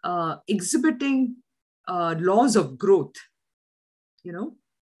exhibiting laws of growth,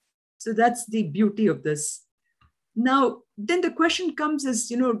 So that's the beauty of this. Now, then the question comes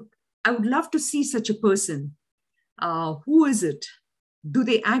is, I would love to see such a person. Who is it? Do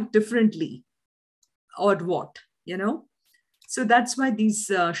they act differently or what, So that's why these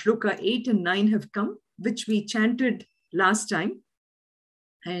shloka 8 and 9 have come, which we chanted last time.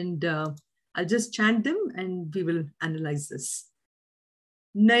 And I'll just chant them and we will analyze this.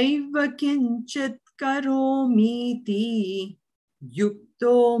 Naiva kinchit karomiti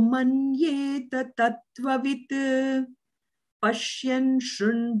yukto manyeta tattvavit pashyan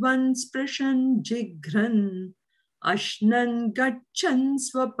shrunvan sprishan jigran ashnan gachan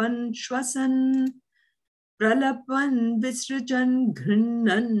swapan shwasan pralapan visrajan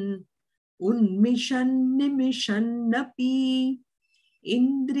ghrinnan unmishan nimishan napi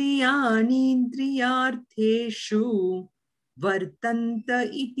indriyani indriyartheshu vartanta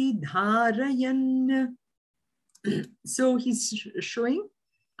iti dharayan. So he's showing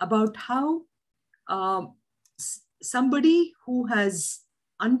about how somebody who has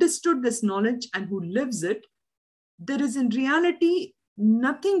understood this knowledge and who lives it, there is in reality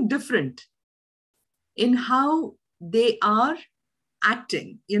nothing different in how they are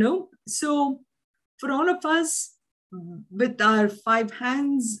acting, So for all of us, with our five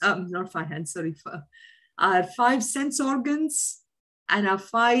hands, not 5 hands, sorry, our 5 sense organs and our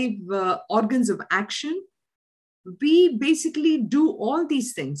 5 organs of action, we basically do all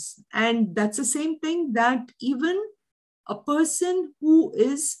these things. And that's the same thing that even a person who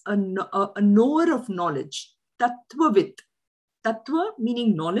is a knower of knowledge, tattvavit, tattva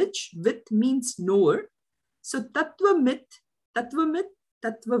meaning knowledge, vit means knower. So tattvamit, tattvavit,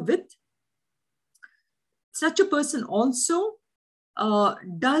 such a person also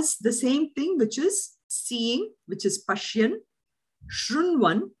does the same thing, which is seeing, which is pashyan,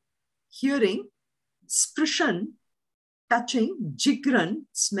 shrunvan, hearing, sprishan, touching, jigran,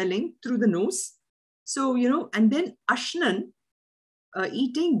 smelling through the nose. So, and then ashnan,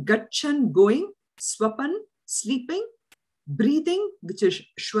 eating, gachan, going, swapan, sleeping, breathing, which is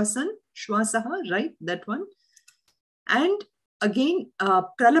shwasan, shwasaha, right? That one. And again,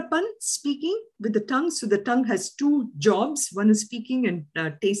 pralapan, speaking with the tongue. So the tongue has 2 jobs. One is speaking and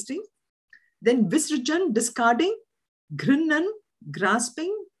tasting. Then visrajan, discarding, ghrinnan,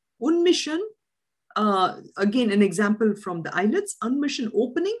 grasping, unmishan, again, an example from the eyelids, unmishan,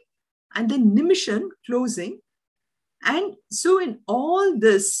 opening, and then nimishan, closing. And so in all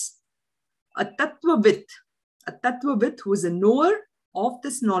this, a tattvavit who is a knower of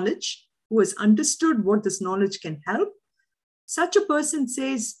this knowledge, who has understood what this knowledge can help, such a person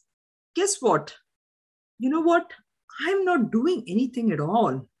says, guess what? You know what? I'm not doing anything at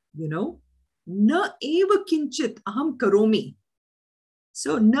all, Na eva kinchit aham karomi.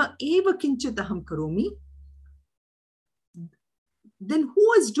 So, na eva kinchit aham karomi. Then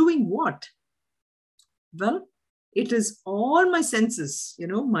who is doing what? Well, it is all my senses,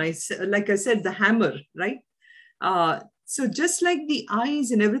 like I said, the hammer, right? So just like the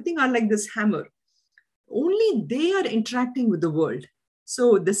eyes and everything are like this hammer, only they are interacting with the world.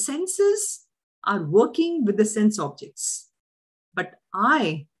 So the senses are working with the sense objects, but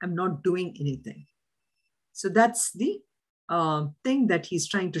I am not doing anything. So that's the thing that he's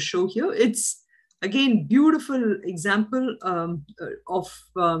trying to show here. It's, again, beautiful example of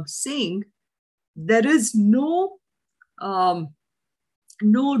saying there is no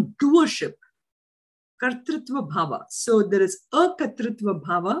doership, kartritva bhava. So there is a kartritva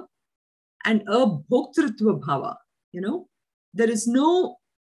bhava and a bhoktritva bhava. There is no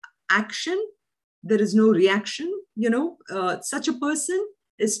action, there is no reaction. Such a person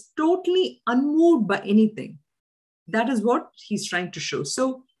is totally unmoved by anything. That is what he's trying to show.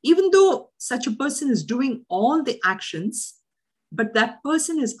 So even though such a person is doing all the actions, but that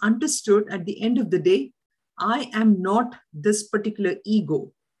person is understood at the end of the day, I am not this particular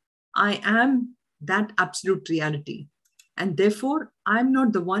ego. I am that absolute reality. And therefore, I'm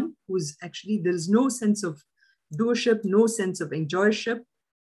not the one who's actually, there is no sense of doership, no sense of enjoyership.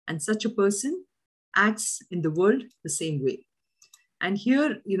 And such a person acts in the world the same way. And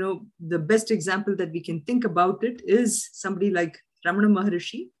here, the best example that we can think about it is somebody like Ramana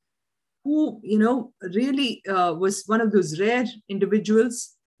Maharishi, who, really was one of those rare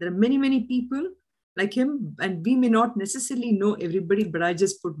individuals. There are many, many people like him, and we may not necessarily know everybody, but I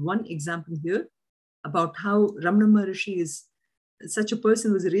just put one example here about how Ramana Maharishi is such a person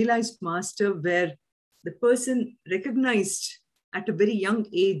who was a realized master, where the person recognized at a very young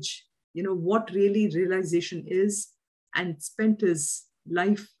age, what really realization is, and spent his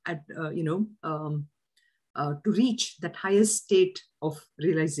life at, to reach that highest state of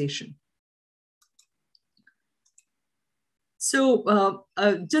realization. So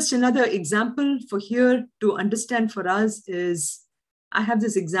just another example for here to understand for us is, I have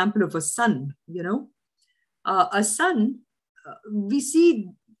this example of a sun, a sun, we see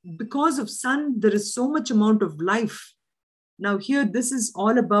because of sun, there is so much amount of life. Now here, this is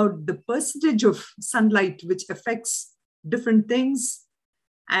all about the percentage of sunlight which affects different things.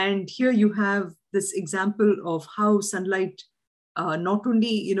 And here you have this example of how sunlight not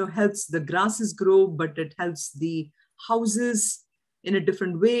only, helps the grasses grow, but it helps the houses in a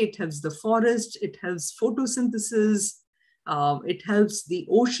different way. It helps the forest, it helps photosynthesis, it helps the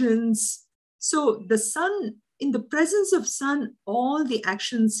oceans. So the sun, in the presence of sun, all the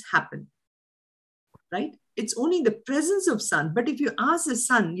actions happen, right? It's only in the presence of sun. But if you ask the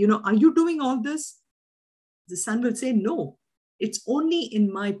sun, are you doing all this? The sun will say, no, it's only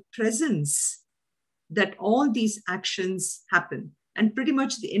in my presence that all these actions happen. And pretty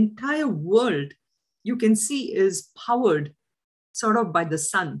much the entire world, you can see, is powered sort of by the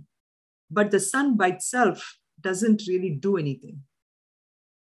sun. But the sun by itself doesn't really do anything.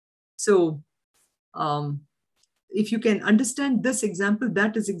 So if you can understand this example,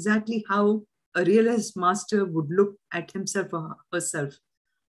 that is exactly how a realized master would look at himself or herself.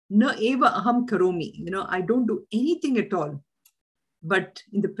 Na eva aham karomi, I don't do anything at all. But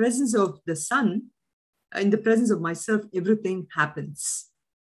in the presence of the sun, in the presence of myself, everything happens.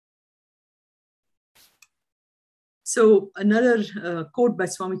 So another quote by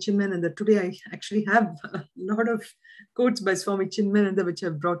Swami Chinmayananda. Today I actually have a lot of quotes by Swami Chinmayananda which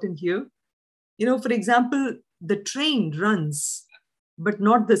I've brought in here. For example, the train runs, but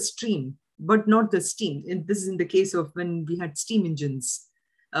not the stream, but not the steam. And this is in the case of when we had steam engines.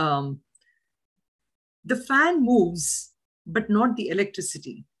 The fan moves, but not the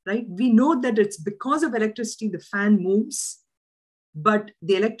electricity, right? We know that it's because of electricity the fan moves, but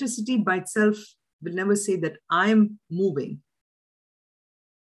the electricity by itself will never say that I'm moving.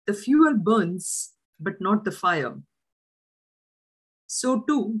 The fuel burns, but not the fire. So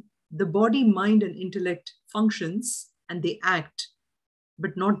too, the body, mind, and intellect functions and they act,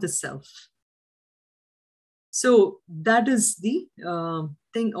 but not the self. So that is the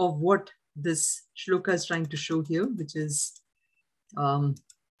thing of what this shloka is trying to show here, which is aha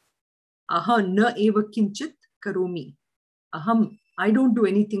na eva kinchit karomi. Aham, I don't do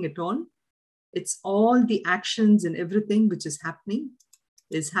anything at all. It's all the actions and everything which is happening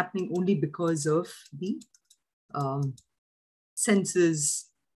only because of the senses,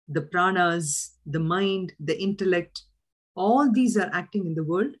 the pranas, the mind, the intellect. All these are acting in the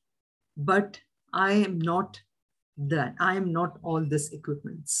world, but I am not that. I am not all these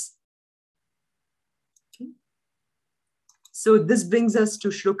equipments. Okay. So this brings us to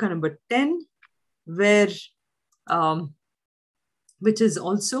shloka number 10, where which is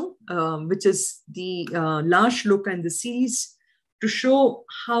also, which is the last shloka in the series, to show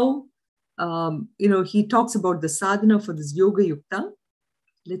how, he talks about the sadhana for this yoga yukta.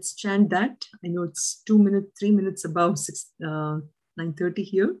 Let's chant that. I know it's 3 minutes above 9:30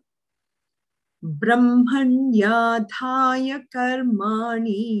 here. Brahmanyadhaya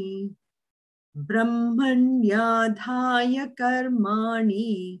karmani, Brahmanyadhaya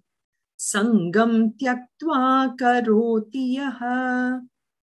karmani, Sangam tyaktva karoti yaha,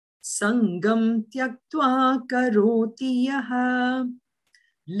 Sangam tyaktva karoti yaha,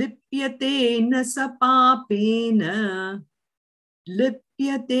 Lipyate na sapapena,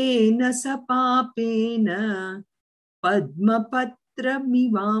 Lipyate na sapapena,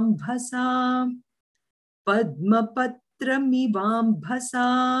 Padmapatramivambhasa,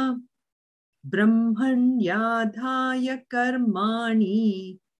 Padmapatramivambhasa, Brahmanyadhaya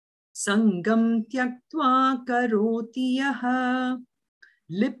karmani, Sangam tyaktva karoti yaha,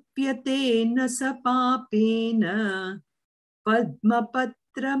 Lipyate na sapapena,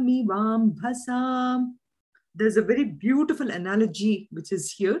 Padmapatramivambhasa. There's a very beautiful analogy which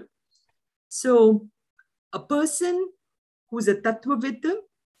is here. So a person who's a tattvavita,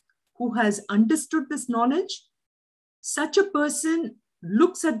 who has understood this knowledge, such a person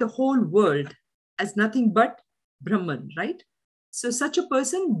looks at the whole world as nothing but Brahman, right? So such a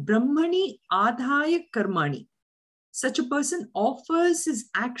person, Brahmani adhaya karmani. Such a person offers his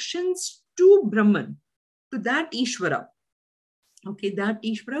actions to Brahman, to that Ishvara. Okay, that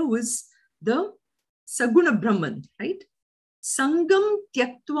Ishvara who is the Saguna Brahman, right? Sangam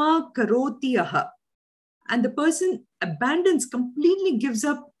tyaktva karoti yaha. And the person abandons, completely gives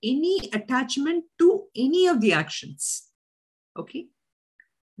up any attachment to any of the actions. Okay.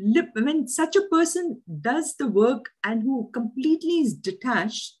 When such a person does the work and who completely is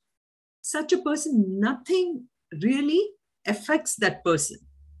detached, such a person, nothing really affects that person.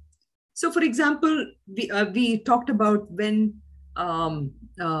 So, for example, we talked about when, Swami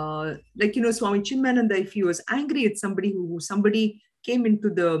Chinmayananda, if he was angry at somebody who somebody came into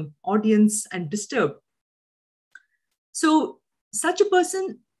the audience and disturbed. So, such a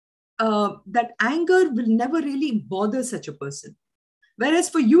person, that anger will never really bother such a person. Whereas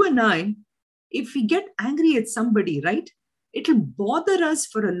for you and I, if we get angry at somebody, right, it will bother us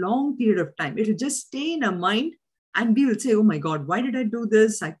for a long period of time. It will just stay in our mind and we will say, oh my God, why did I do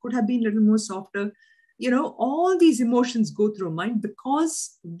this? I could have been a little more softer. All these emotions go through our mind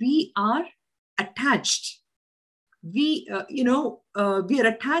because we are attached. We are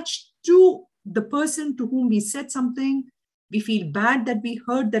attached to the person to whom we said something. We feel bad that we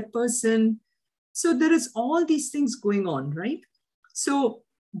hurt that person. So there is all these things going on, right? So,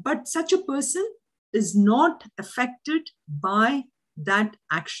 but such a person is not affected by that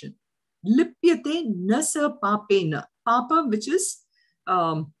action. Lipyate nasa papena. Papa, which is,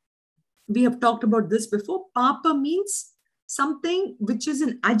 we have talked about this before. Papa means something which is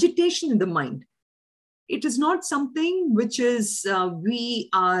an agitation in the mind. It is not something which is,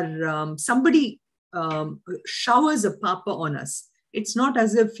 somebody showers a papa on us. It's not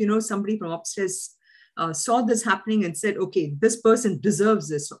as if, somebody from upstairs saw this happening and said, okay, this person deserves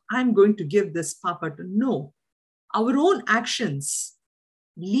this, so I'm going to give this papa to. No. Our own actions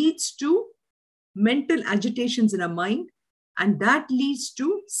leads to mental agitations in our mind, and that leads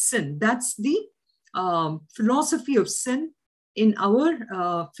to sin. That's the philosophy of sin in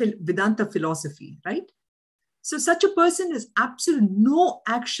our Vedanta philosophy, right? So such a person is absolute, no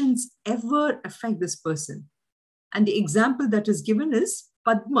actions ever affect this person. And the example that is given is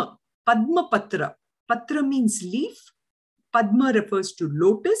Padma, Padma Patra. Patra means leaf. Padma refers to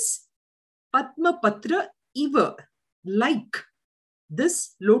lotus. Padma Patra, eva, like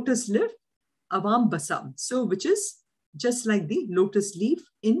this lotus leaf, avam basam. So, which is just like the lotus leaf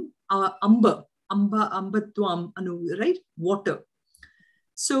in amba, ambatwam, right? Water.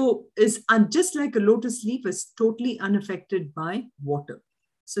 So, is just like a lotus leaf is totally unaffected by water.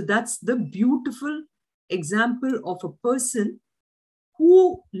 So, that's the beautiful example of a person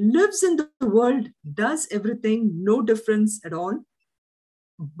who lives in the world, does everything, no difference at all,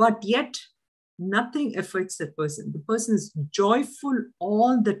 but yet nothing affects that person. The person is joyful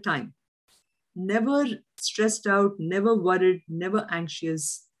all the time, never stressed out, never worried, never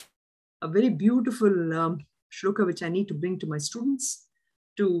anxious. A very beautiful shloka which I need to bring to my students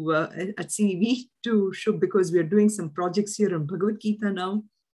at CEV to show, because we are doing some projects here on Bhagavad Gita now.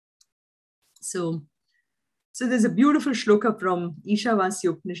 So there's a beautiful shloka from Ishavasya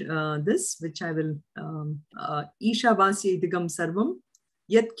Upanishad, which I will, Ishavasya idagam sarvam,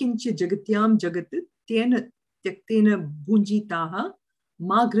 yatkincha jagatyam jagat, tena tyaktena bhunjitaha,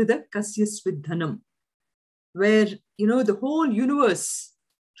 magrida kasya svidhanam. Where, the whole universe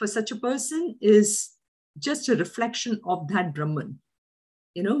for such a person is just a reflection of that Brahman.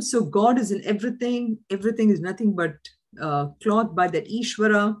 So God is in everything. Everything is nothing but clothed by that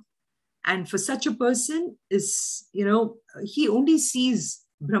Ishvara. And for such a person is, he only sees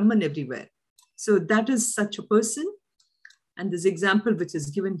Brahman everywhere. So that is such a person. And this example which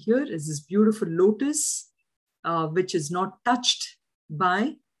is given here is this beautiful lotus, which is not touched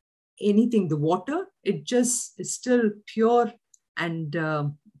by anything, the water. It just is still pure and,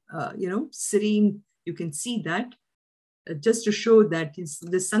 serene. You can see that. Just to show that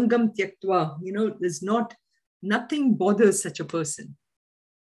the Sangam Tyaktva, there's nothing bothers such a person.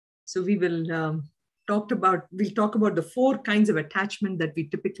 So we will talk about the 4 kinds of attachment that we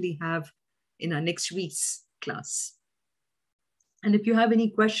typically have in our next week's class. And if you have any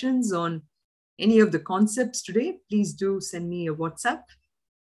questions on any of the concepts today, please do send me a WhatsApp.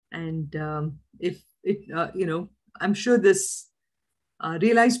 And I'm sure this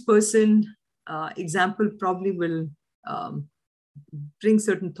realized person example probably will bring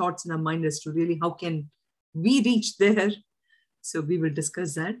certain thoughts in our mind as to really how can we reach there. So we will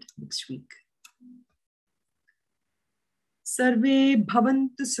discuss that next week. Sarve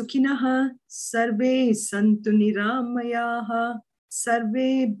bhavantu sukhinah, sarve santu niramayaha,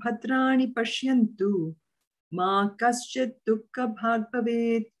 sarve bhadrani pashyantu, ma kaschit dukkha bhag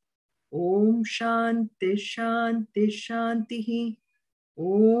bhavet. Om shanti shanti shantihi.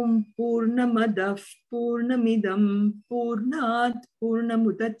 Om purnamadav purnamidam purnat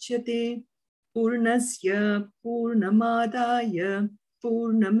purnamudachyate. Purnasya Purnamadaya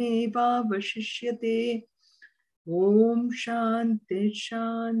Purnameva Vashishyate. Om Shanti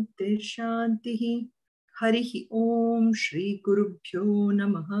Shanti Shantihi. Harihi Om Shri Gurubhyo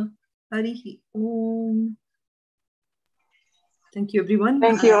Namaha. Harihi Om. Thank you, everyone.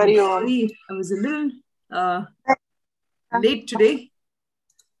 Thank you, Hari Om. Sorry, I was a little late today.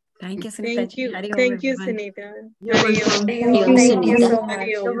 Thank you, Sunitha. Thank you. Hari Om, Thank you, everyone. Sunitha. You're Hari Om. welcome. Thank you so much.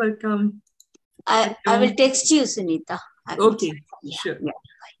 You're welcome. I will text you, Sunitha. Okay, sure.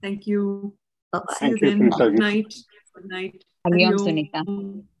 Thank you. Bye-bye. See you Thank you, then. Sunitha. Good night. Good night. Hari Om, Om. Sunitha.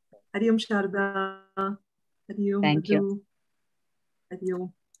 Hari Om Sharda. Hari Om Thank you. Madhu. Hari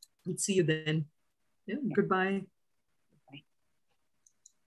Om. We'll see you then. Yeah, goodbye.